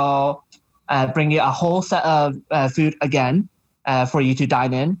 and will bring you a whole set of food again for you to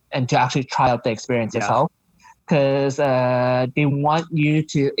dine in and to actually try out the experience yourself, because they want you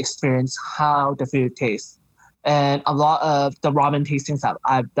to experience how the food tastes. And a lot of the ramen tastings that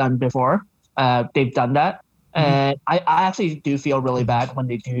I've done before, they've done that. And I actually do feel really bad when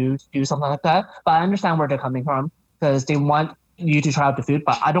they do something like that. But I understand where they're coming from, because they want you to try out the food,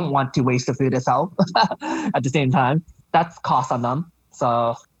 but I don't want to waste the food itself at the same time. That's cost on them.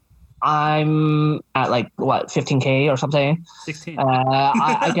 So I'm at like, 15K or something. 16.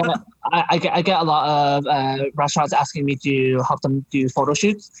 I get a lot of restaurants asking me to help them do photo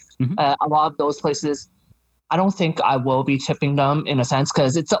shoots. A lot of those places, I don't think I will be tipping them in a sense,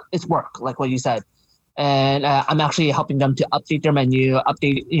 because it's work, like what you said. And I'm actually helping them to update their menu,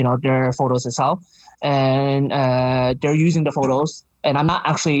 update their photos itself, and they're using the photos. And I'm not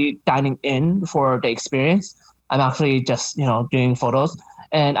actually dining in for the experience. I'm actually just doing photos.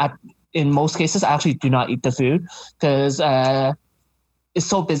 And in most cases, I actually do not eat the food because it's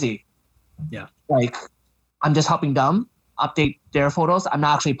so busy. Yeah, like I'm just helping them update their photos. I'm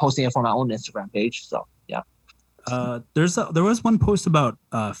not actually posting it for my own Instagram page. So yeah. There was one post about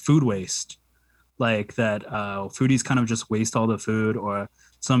food waste, like that foodies kind of just waste all the food, or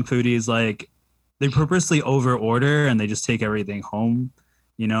some foodies like they purposely over order and they just take everything home,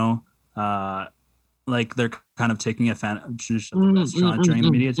 like they're kind of taking advantage of the restaurant during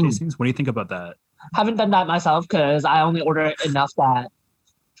the media tastings. What do you think about that? Haven't done that myself, because I only order enough that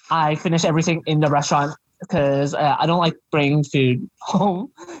I finish everything in the restaurant, because I don't like bringing food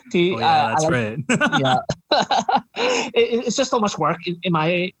home to eat. That's right. Yeah. It's just so much work in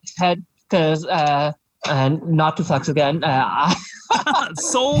my head, because and not to flex again.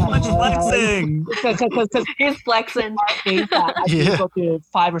 So much flexing. Because he's flexing. I go to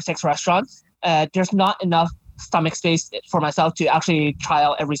 5 or 6 restaurants. There's not enough stomach space for myself to actually try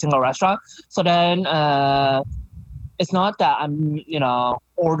out every single restaurant. So then it's not that I'm,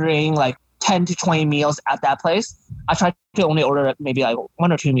 ordering like 10 to 20 meals at that place. I try to only order maybe like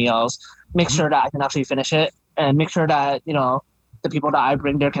 1 or 2 meals, make sure that I can actually finish it, and make sure that, the people that I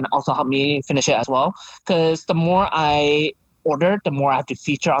bring there can also help me finish it as well. Because the more I order, the more I have to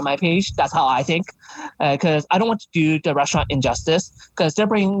feature on my page. That's how I think. Because I don't want to do the restaurant injustice, because they're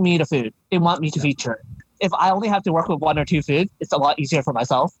bringing me the food. They want me to feature. If I only have to work with 1 or 2 food, it's a lot easier for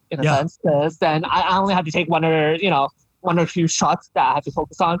myself in a sense, because then I only have to take 1 or, one or two shots that I have to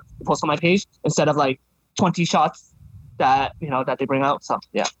focus on to post on my page instead of like 20 shots that that they bring out. So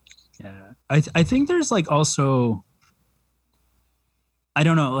yeah. I think there's like also, I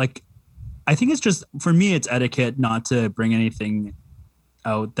don't know, like I think it's just, for me it's etiquette not to bring anything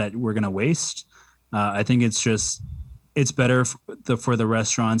out that we're gonna waste. I think it's better for the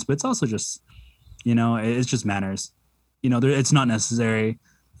restaurants, but it's also just, it's just manners. It's not necessary.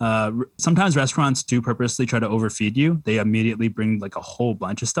 Sometimes restaurants do purposely try to overfeed you. They immediately bring like a whole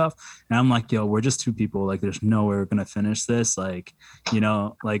bunch of stuff, and I'm like, yo, we're just two people. Like, there's no way we're gonna finish this. Like,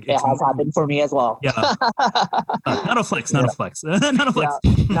 like it has happened for me as well. Yeah, not a flex, not a flex, not a flex.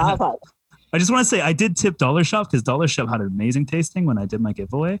 Yeah, not a flex. I just want to say I did tip Dollar Shop because Dollar Shop had an amazing tasting when I did my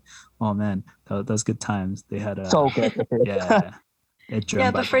giveaway. Oh man, that was good times. They had so good. Yeah.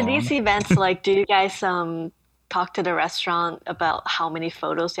 But for these events, like, do you guys talk to the restaurant about how many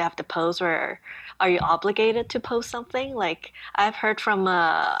photos you have to post, or are you obligated to post something? Like, I've heard from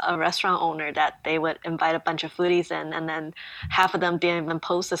a restaurant owner that they would invite a bunch of foodies in, and then half of them didn't even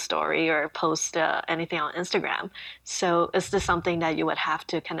post a story or post anything on Instagram. So is this something that you would have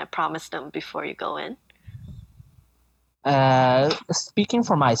to kind of promise them before you go in? Speaking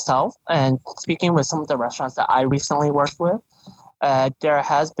for myself and speaking with some of the restaurants that I recently worked with, there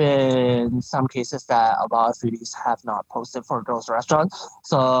has been some cases that a lot of foodies have not posted for those restaurants.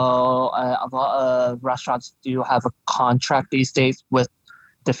 So a lot of restaurants do have a contract these days with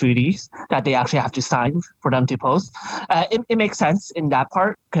the foodies that they actually have to sign for them to post. It makes sense in that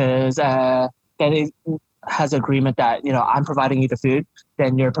part because then it has agreement that, I'm providing you the food,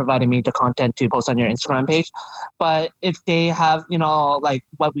 then you're providing me the content to post on your Instagram page. But if they have, like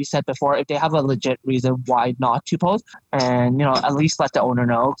what we said before, if they have a legit reason why not to post, and, at least let the owner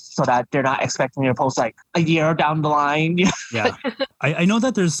know so that they're not expecting you to post like a year down the line. Yeah. I know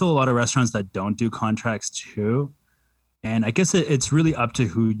that there's still a lot of restaurants that don't do contracts too. And I guess it's really up to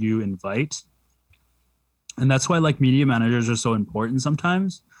who you invite. And that's why like media managers are so important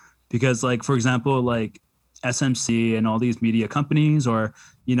sometimes, because like, for example, like SMC and all these media companies, or,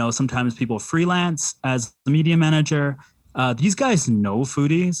 sometimes people freelance as the media manager. These guys know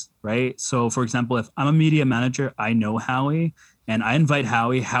foodies, right? So for example, if I'm a media manager, I know Howie and I invite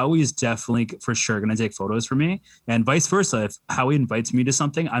Howie. Howie is definitely for sure going to take photos for me, and vice versa. If Howie invites me to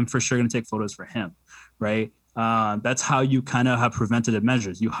something, I'm for sure going to take photos for him, right? That's how you kind of have preventative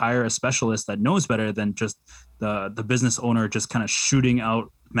measures. You hire a specialist that knows better than just the business owner just kind of shooting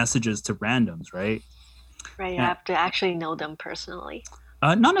out messages to randoms, right? Right, you have to actually know them personally.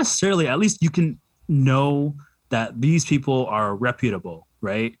 Not necessarily. At least you can know that these people are reputable,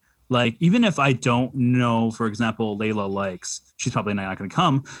 right? Like, even if I don't know, for example, Layla Likes, she's probably not going to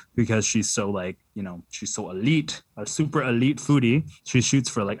come because she's so like, she's so elite, a super elite foodie. She shoots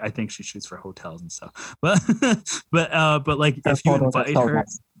for I think she shoots for hotels and stuff. But like if you invite her,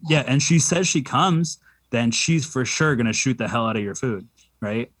 yeah, and she says she comes, then she's for sure going to shoot the hell out of your food,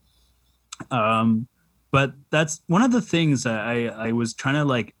 right? But that's one of the things that I was trying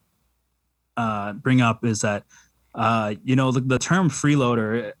to bring up is that, the term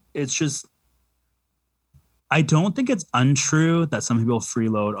freeloader, it's just, I don't think it's untrue that some people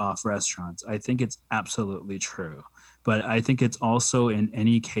freeload off restaurants. I think it's absolutely true. But I think it's also in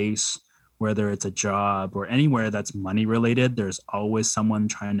any case, whether it's a job or anywhere that's money related, there's always someone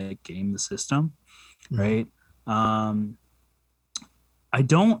trying to game the system, right?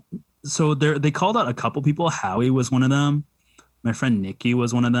 So they called out a couple people. Howie was one of them. My friend Nikki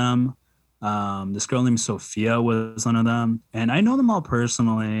was one of them. This girl named Sophia was one of them. And I know them all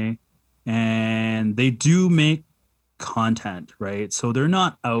personally. And they do make content, right? So they're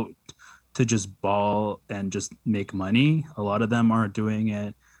not out to just ball and just make money. A lot of them are doing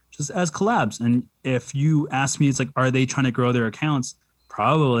it just as collabs. And if you ask me, it's like, are they trying to grow their accounts?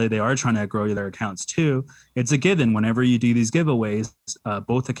 Probably they are trying to grow their accounts too. It's a given. Whenever you do these giveaways,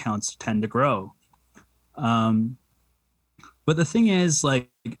 both accounts tend to grow. But the thing is, like,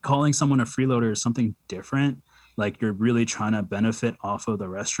 calling someone a freeloader is something different. Like, you're really trying to benefit off of the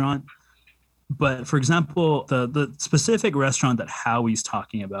restaurant. But for example, the specific restaurant that Howie's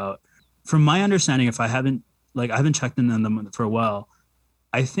talking about, from my understanding, I haven't checked in on them for a while,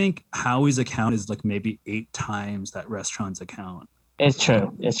 I think Howie's account is like maybe 8 times that restaurant's account. It's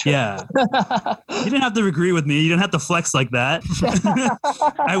true. Yeah. You didn't have to agree with me. You didn't have to flex like that.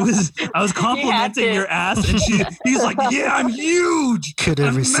 I was complimenting your ass, and he's like, yeah, I'm huge.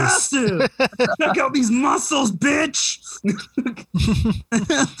 Couldn't resist. Massive. Check out these muscles, bitch.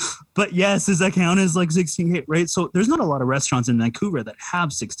 But yes, his account is like 16K, right? So there's not a lot of restaurants in Vancouver that have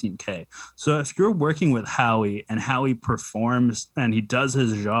 16K. So if you're working with Howie and Howie performs and he does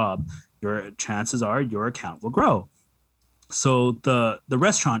his job, your chances are your account will grow. So the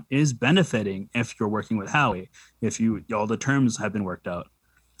restaurant is benefiting if you're working with Howie, if all the terms have been worked out.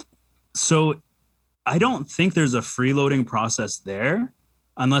 So I don't think there's a freeloading process there,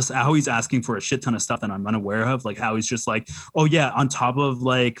 unless Howie's asking for a shit ton of stuff that I'm unaware of. Like Howie's just like, oh yeah, on top of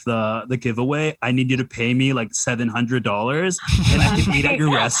like the giveaway, I need you to pay me like $700 and I can eat at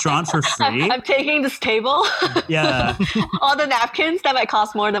your restaurant for free. I'm taking this table. Yeah. All the napkins that might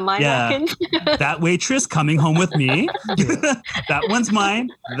cost more than my napkins. That waitress coming home with me. That one's mine.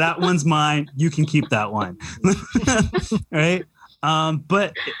 That one's mine. You can keep that one. Right?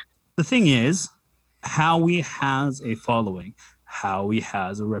 But the thing is, Howie has a following. Howie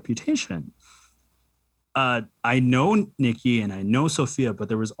has a reputation. I know Nikki and I know Sophia, but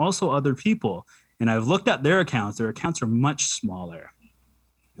there was also other people, and I've looked at their accounts. Their accounts are much smaller.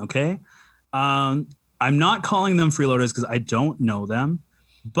 Okay, I'm not calling them freeloaders because I don't know them.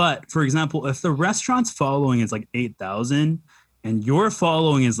 But for example, if the restaurant's following is like 8,000 and your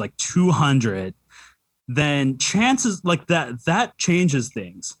following is like 200, then chances like that changes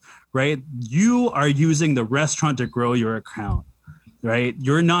things, right? You are using the restaurant to grow your account. Right,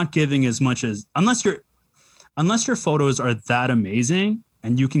 you're not giving as much as unless your photos are that amazing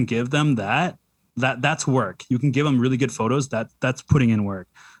and you can give them that's work. You can give them really good photos. That's putting in work.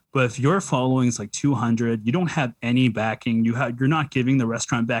 But if your following is like 200, you don't have any backing. You're not giving the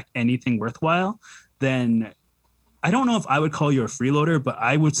restaurant back anything worthwhile. Then I don't know if I would call you a freeloader, but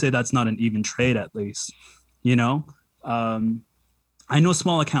I would say that's not an even trade at least. You know, I know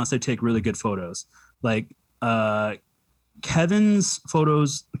small accounts that take really good photos, like. Kevin's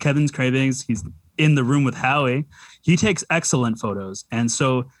Cravings, he's in the room with Howie. He takes excellent photos. And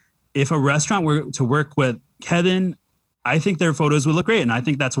so if a restaurant were to work with Kevin, I think their photos would look great. And I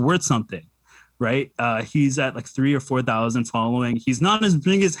think that's worth something, right? He's at like 3,000 or 4,000 following. He's not as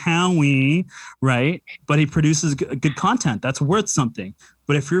big as Howie, right? But he produces good content. That's worth something.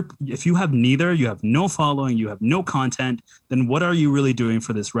 But if you have neither, you have no following, you have no content, then what are you really doing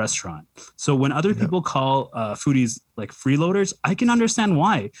for this restaurant? So when other people call foodies like freeloaders, I can understand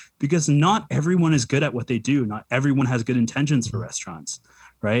why, because not everyone is good at what they do. Not everyone has good intentions for restaurants,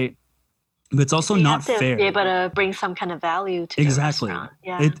 right? But it's also not fair. You have to be able to bring some kind of value to the restaurant.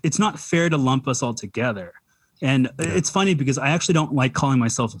 Yeah. It's not fair to lump us all together. And it's funny because I actually don't like calling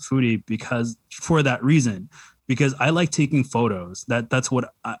myself a foodie because for that reason. Because I like taking photos. That's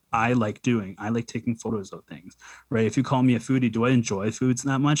what I like doing. I like taking photos of things, right? If you call me a foodie, do I enjoy foods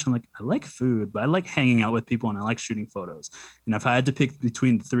that much? I'm like, I like food, but I like hanging out with people and I like shooting photos. And if I had to pick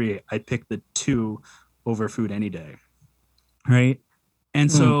between the three, I'd pick the two over food any day, right?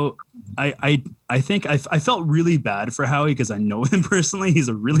 And so I think I felt really bad for Howie because I know him personally. He's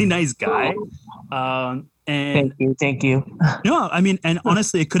a really nice guy. And thank you. No, I mean, and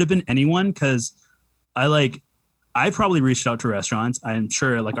honestly, it could have been anyone because I probably reached out to restaurants. I'm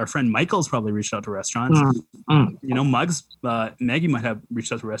sure like our friend Michael's probably reached out to restaurants. You know, Muggs, Maggie might have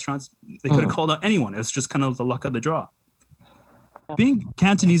reached out to restaurants. They could have called out anyone. It's just kind of the luck of the draw. Being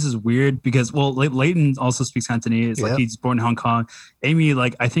Cantonese is weird because, well, Leighton also speaks Cantonese. Like he's born in Hong Kong. Amy,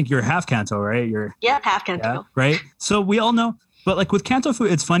 like I think you're half Canto, right? You're half Canto. Yeah, right? So we all know. But like with Canto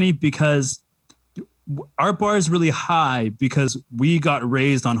food, it's funny because our bar is really high because we got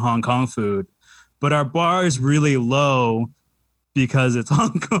raised on Hong Kong food. But our bar is really low because it's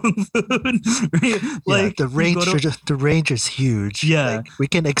Hong Kong food. Right? Like the range is huge. Yeah, like, we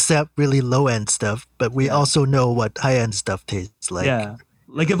can accept really low end stuff, but we also know what high end stuff tastes like. Yeah,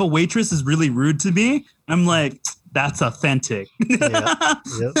 like if a waitress is really rude to me, I'm like, that's authentic. Right?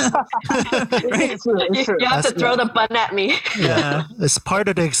 You have to throw the bun at me. Yeah, it's part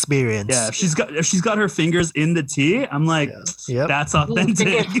of the experience. Yeah, if she's got her fingers in the tea, I'm like, that's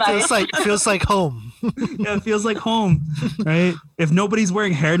authentic. feels like home. Yeah, it feels like home, right? If nobody's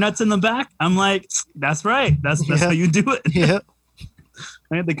wearing hairnets in the back, I'm like, that's right. That's how you do it. Yeah.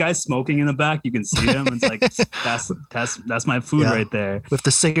 Right? The guy smoking in the back, you can see him. It's like that's my food right there. With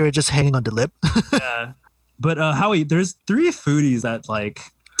the cigarette just hanging on the lip. Yeah. But Howie, there's 3 foodies that like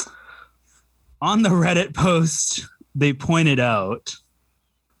on the Reddit post they pointed out.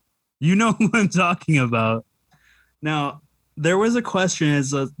 You know who I'm talking about. Now, there was a question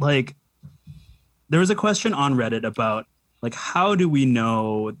on Reddit about like how do we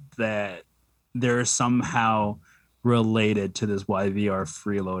know that they're somehow related to this YVR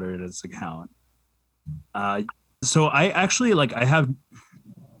freeloader this account? So I actually I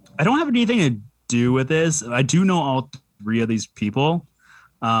don't have anything to do with this. I do know all 3 of these people.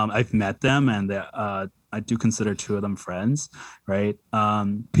 I've met them and I do consider two of them friends, right?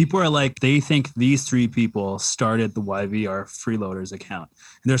 People are like, they think these three people started the YVR freeloaders account.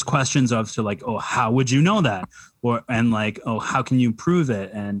 And there's questions of to like, oh, how would you know that? And like, oh, how can you prove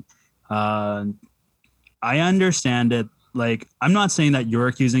it? And I understand it. Like, I'm not saying that you're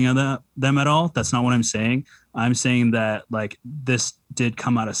accusing of them at all. That's not what I'm saying. I'm saying that like this did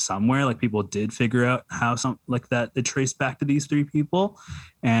come out of somewhere. Like people did figure out how some like that it traced back to these three people.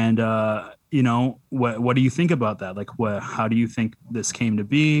 And you know, what do you think about that? Like, how do you think this came to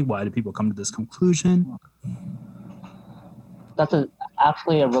be? Why did people come to this conclusion? That's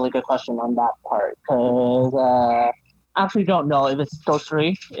actually a really good question on that part, because I actually don't know if it's those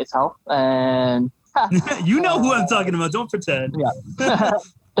three itself. And you know who I'm talking about. Don't pretend. Yeah.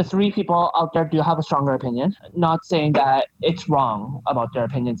 The three people out there do have a stronger opinion. Not saying that it's wrong about their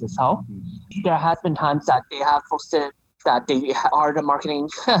opinions itself. There has been times that they have posted that they are the marketing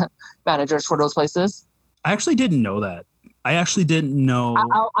managers for those places. I actually didn't know that. I actually didn't know.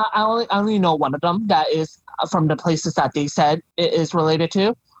 I only know one of them that is from the places that they said it is related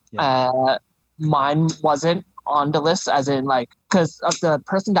to. Yeah. Mine wasn't on the list, as in like, because of the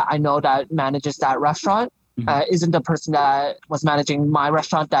person that I know that manages that restaurant. Isn't the person that was managing my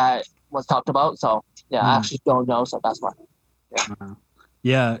restaurant that was talked about. So yeah, I actually don't know. So that's why.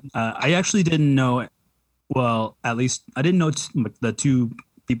 Yeah. I actually didn't know. Well, at least I didn't know the two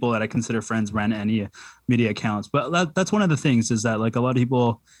people that I consider friends ran any media accounts. But that's one of the things is that like a lot of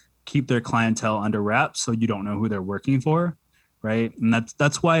people keep their clientele under wraps, so you don't know who they're working for, right? And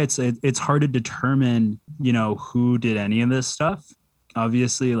that's why it's hard to determine, you know, who did any of this stuff.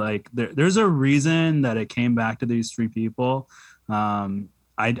 Obviously, like there's a reason that it came back to these three people.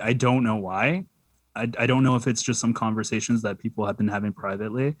 I don't know why. I don't know if it's just some conversations that people have been having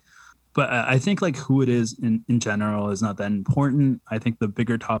privately. But I think like who it is in general is not that important. I think the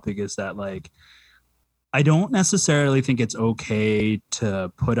bigger topic is that like I don't necessarily think it's okay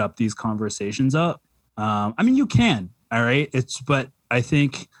to put up these conversations up. I mean, you can, all right. But I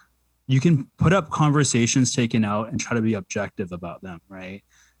think you can put up conversations taken out and try to be objective about them, right?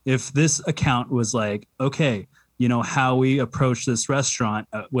 If this account was like, okay, you know, how we approach this restaurant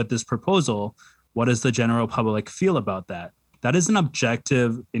with this proposal, what does the general public feel about that? That is an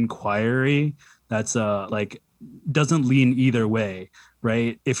objective inquiry that's like doesn't lean either way,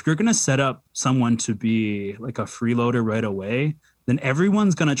 right? If you're going to set up someone to be like a freeloader right away, then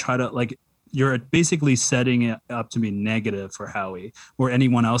everyone's going to try to like, you're basically setting it up to be negative for Howie or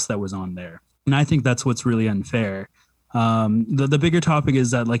anyone else that was on there. And I think that's what's really unfair. The bigger topic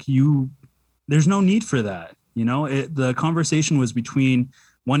is that like there's no need for that. You know, the conversation was between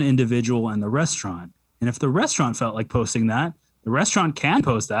one individual and the restaurant. And if the restaurant felt like posting that, the restaurant can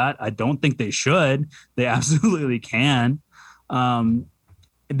post that. I don't think they should. They absolutely can.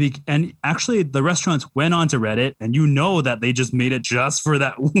 And actually, the restaurants went onto Reddit, and you know that they just made it just for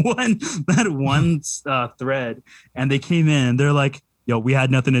that one thread. And they came in, and they're like, "Yo, we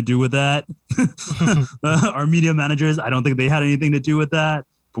had nothing to do with that. Our media managers, I don't think they had anything to do with that,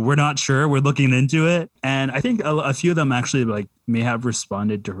 but we're not sure. We're looking into it." And I think a few of them actually like may have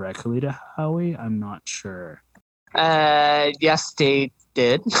responded directly to Howie. I'm not sure. Yes, they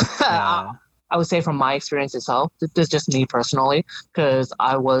did. Yeah. I would say from my experience itself, this is just me personally, because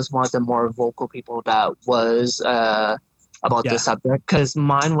I was one of the more vocal people that was about this subject, because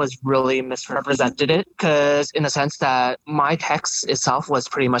mine was really misrepresented it, because in a sense that my text itself was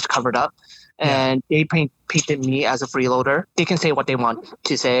pretty much covered up, and they painted me as a freeloader. They can say what they want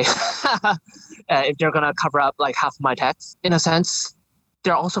to say. If they're going to cover up like half of my text, in a sense,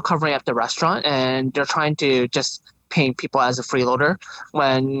 they're also covering up the restaurant, and they're trying to just paint people as a freeloader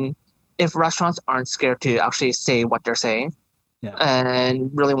when... If restaurants aren't scared to actually say what they're saying and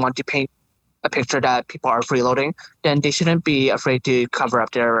really want to paint a picture that people are freeloading, then they shouldn't be afraid to cover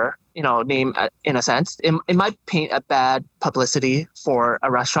up their, you know, name in a sense. It might paint a bad publicity for a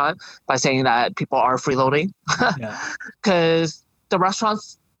restaurant by saying that people are freeloading. Because the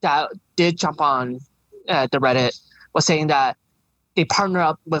restaurants that did jump on the Reddit was saying that they partner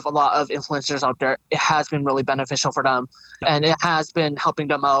up with a lot of influencers out there. It has been really beneficial for them, and it has been helping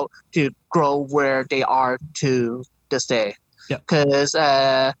them out to grow where they are to this day. Because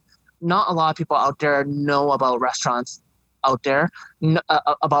not a lot of people out there know about restaurants out there,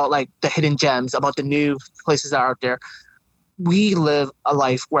 about like the hidden gems, about the new places that are out there. We live a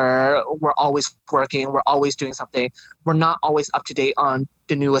life where we're always working, we're always doing something. We're not always up to date on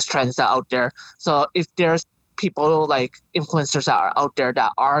the newest trends that are out there. So if there's people like influencers that are out there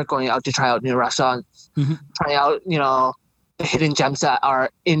that are going out to try out new restaurants, trying out, you know, the hidden gems that are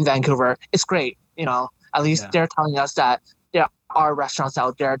in Vancouver, it's great. You know, at least they're telling us that there are restaurants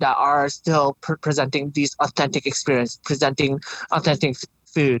out there that are still presenting these authentic experience, presenting authentic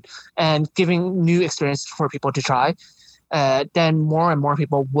food, and giving new experience for people to try, then more and more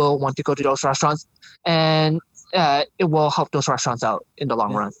people will want to go to those restaurants, and it will help those restaurants out in the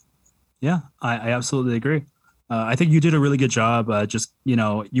long run. Yeah, I absolutely agree. I think you did a really good job. Just,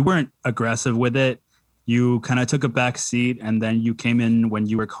 you weren't aggressive with it. You kind of took a back seat, and then you came in when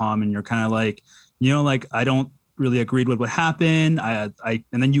you were calm, and you're kind of like, I don't really agreed with what happened. And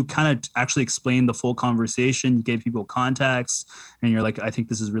then you kind of actually explained the full conversation. You gave people context, and you're like, I think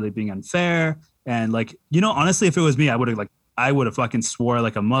this is really being unfair. And like, honestly, if it was me, I would have fucking swore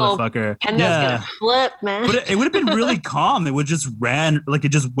like a motherfucker. Kenda's gonna flip, man. But it would have been really calm. It would just it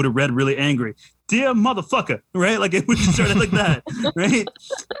just would have read really angry. Dear motherfucker, right? Like it would have started like that, right?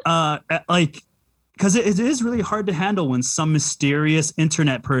 Because it is really hard to handle when some mysterious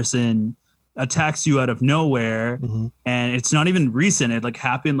internet person attacks you out of nowhere, and it's not even recent. It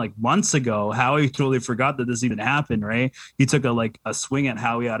happened months ago. Howie totally forgot that this even happened, right? He took a swing at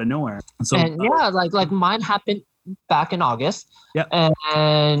Howie out of nowhere. And mine happened back in August. Yeah.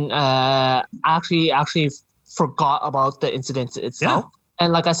 And actually forgot about the incident itself. Yeah.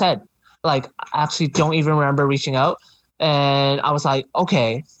 And like I said, I actually don't even remember reaching out. And I was like,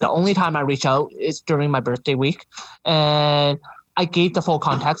 okay, the only time I reach out is during my birthday week. And I gave the full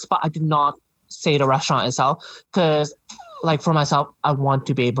context, but I did not say the restaurant itself because, for myself, I want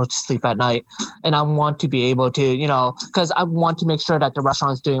to be able to sleep at night, and I want to be able to, because I want to make sure that the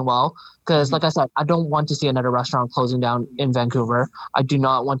restaurant is doing well. Because, like I said, I don't want to see another restaurant closing down in Vancouver. I do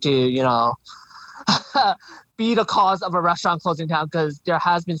not want to, be the cause of a restaurant closing down, because there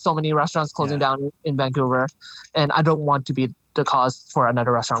has been so many restaurants closing down in Vancouver, and I don't want to be the cause for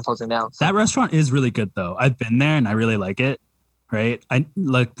another restaurant closing down. So. That restaurant is really good, though. I've been there, and I really like it. Right? I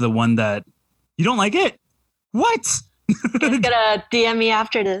like the one that you don't like it. What? You're gonna DM me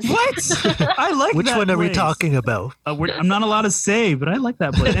after this. What? I like Which that one are we place. talking about? I'm not allowed to say, but I like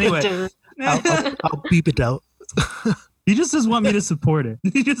that place. Anyway, I'll beep it out. He just doesn't want me to support it.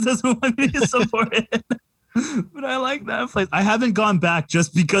 He just doesn't want me to support it. But I like that place. I haven't gone back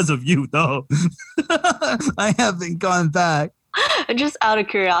just because of you, though. I haven't gone back. And just out of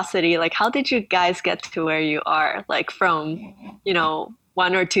curiosity, how did you guys get to where you are? From,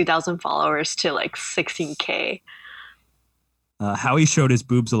 1,000 or 2,000 followers to 16K. Howie showed his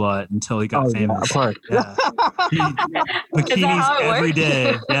boobs a lot until he got famous. Yeah, of course. Yeah. Bikinis every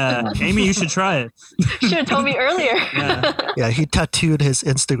day. Yeah. Amy, you should try it. Should have told me earlier. Yeah, he tattooed his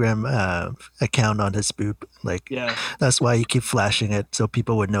Instagram account on his boob. That's why he keep flashing it so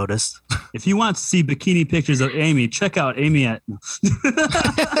people would notice. If you want to see bikini pictures of Amy, check out Amy at.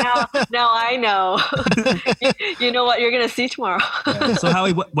 Now I know. You know what you're gonna see tomorrow. Yeah. So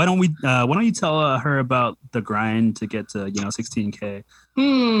Howie, why don't you tell her about the grind to get to 16K?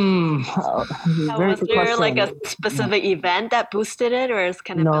 Was there a specific event that boosted it, or is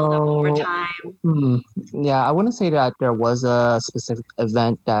kind of built up over time? Yeah, I wouldn't say that there was a specific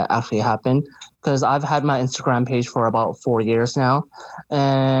event that actually happened, because I've had my Instagram page for about 4 years now,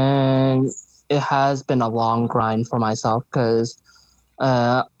 and it has been a long grind for myself, because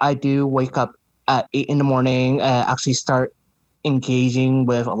I do wake up at 8 a.m, actually start engaging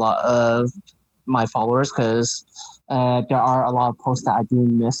with a lot of my followers, because there are a lot of posts that I do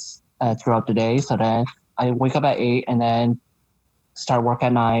miss throughout the day. So then I wake up at 8 and then start work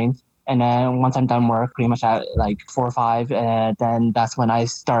at 9. And then once I'm done work, pretty much at 4 or 5, then that's when I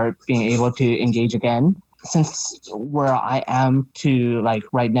start being able to engage again. Since where I am to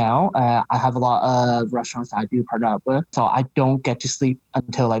right now, I have a lot of restaurants that I do partner up with. So I don't get to sleep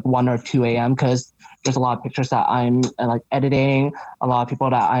until 1 or 2 a.m. because there's a lot of pictures that I'm editing, a lot of people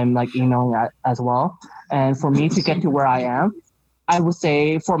that I'm emailing as well. And for me to get to where I am, I would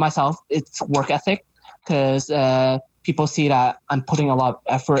say for myself, it's work ethic, because people see that I'm putting a lot of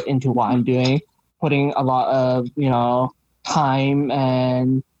effort into what I'm doing, putting a lot of, time,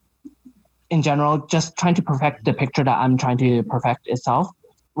 and in general, just trying to perfect the picture that I'm trying to perfect itself.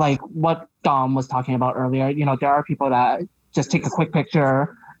 Like what Dom was talking about earlier, there are people that just take a quick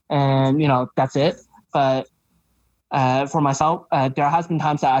picture and, that's it. But for myself, there has been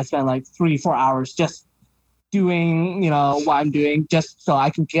times that I spend 3-4 hours just doing, what I'm doing, just so I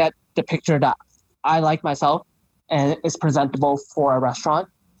can get the picture that I like myself and is presentable for a restaurant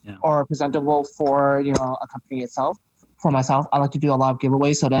or presentable for, a company itself. For myself, I like to do a lot of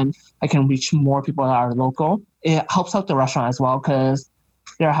giveaways so then I can reach more people that are local. It helps out the restaurant as well, because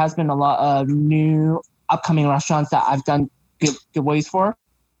there has been a lot of new upcoming restaurants that I've done giveaways for.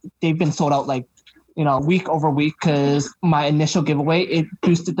 They've been sold out week over week, because my initial giveaway, it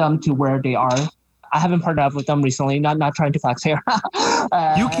boosted them to where they are I haven't partnered up with them recently. Not trying to flex here.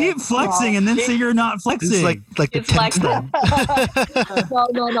 You keep flexing and then say you're not flexing. It's like the It's like- 10th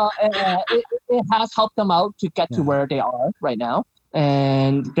No. It has helped them out to get to where they are right now,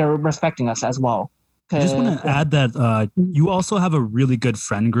 and they're respecting us as well. I just want to add that you also have a really good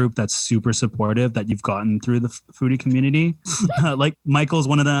friend group that's super supportive that you've gotten through the foodie community. Like Michael's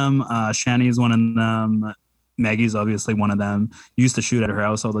one of them, Shani is one of them, Maggie's obviously one of them. Used to shoot at her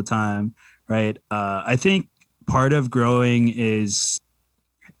house all the time, right? I think part of growing is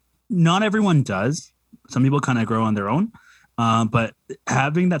not everyone does. Some people kind of grow on their own, but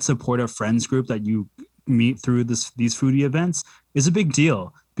having that supportive friends group that you meet through these foodie events is a big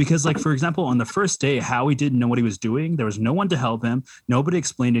deal. Because, like, for example, on the first day, Howie didn't know what he was doing. There was no one to help him. Nobody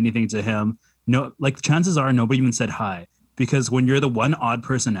explained anything to him. No, like, chances are nobody even said hi. Because when you're the one odd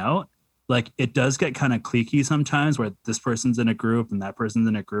person out, like, it does get kind of cliquey sometimes where this person's in a group and that person's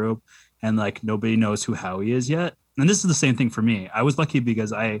in a group and, like, nobody knows who Howie is yet. And this is the same thing for me. I was lucky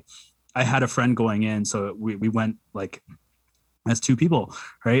because I had a friend going in. So we went, like, as two people,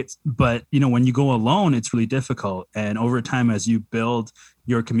 right? But, you know, when you go alone, it's really difficult. And over time, as you build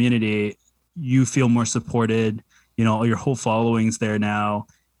your community, you feel more supported, you know, your whole following's there now.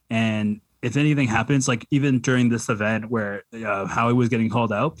 And if anything happens, like even during this event where Howie was getting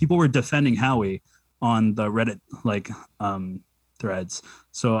called out, people were defending Howie on the Reddit, like threads.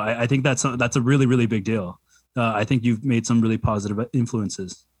 So I think that's a really, really big deal. I think you've made some really positive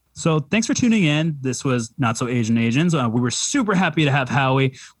influences. So thanks for tuning in. This was Not So Asian Asians. We were super happy to have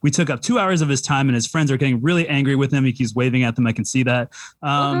Howie. We took up 2 hours of his time and his friends are getting really angry with him. He keeps waving at them. I can see that.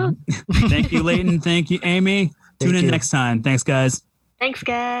 Thank you, Leighton. Thank you, Amy. Tune in next time. Thanks, guys. Thanks,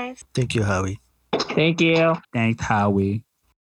 guys. Thank you, Howie. Thank you. Thanks, Howie.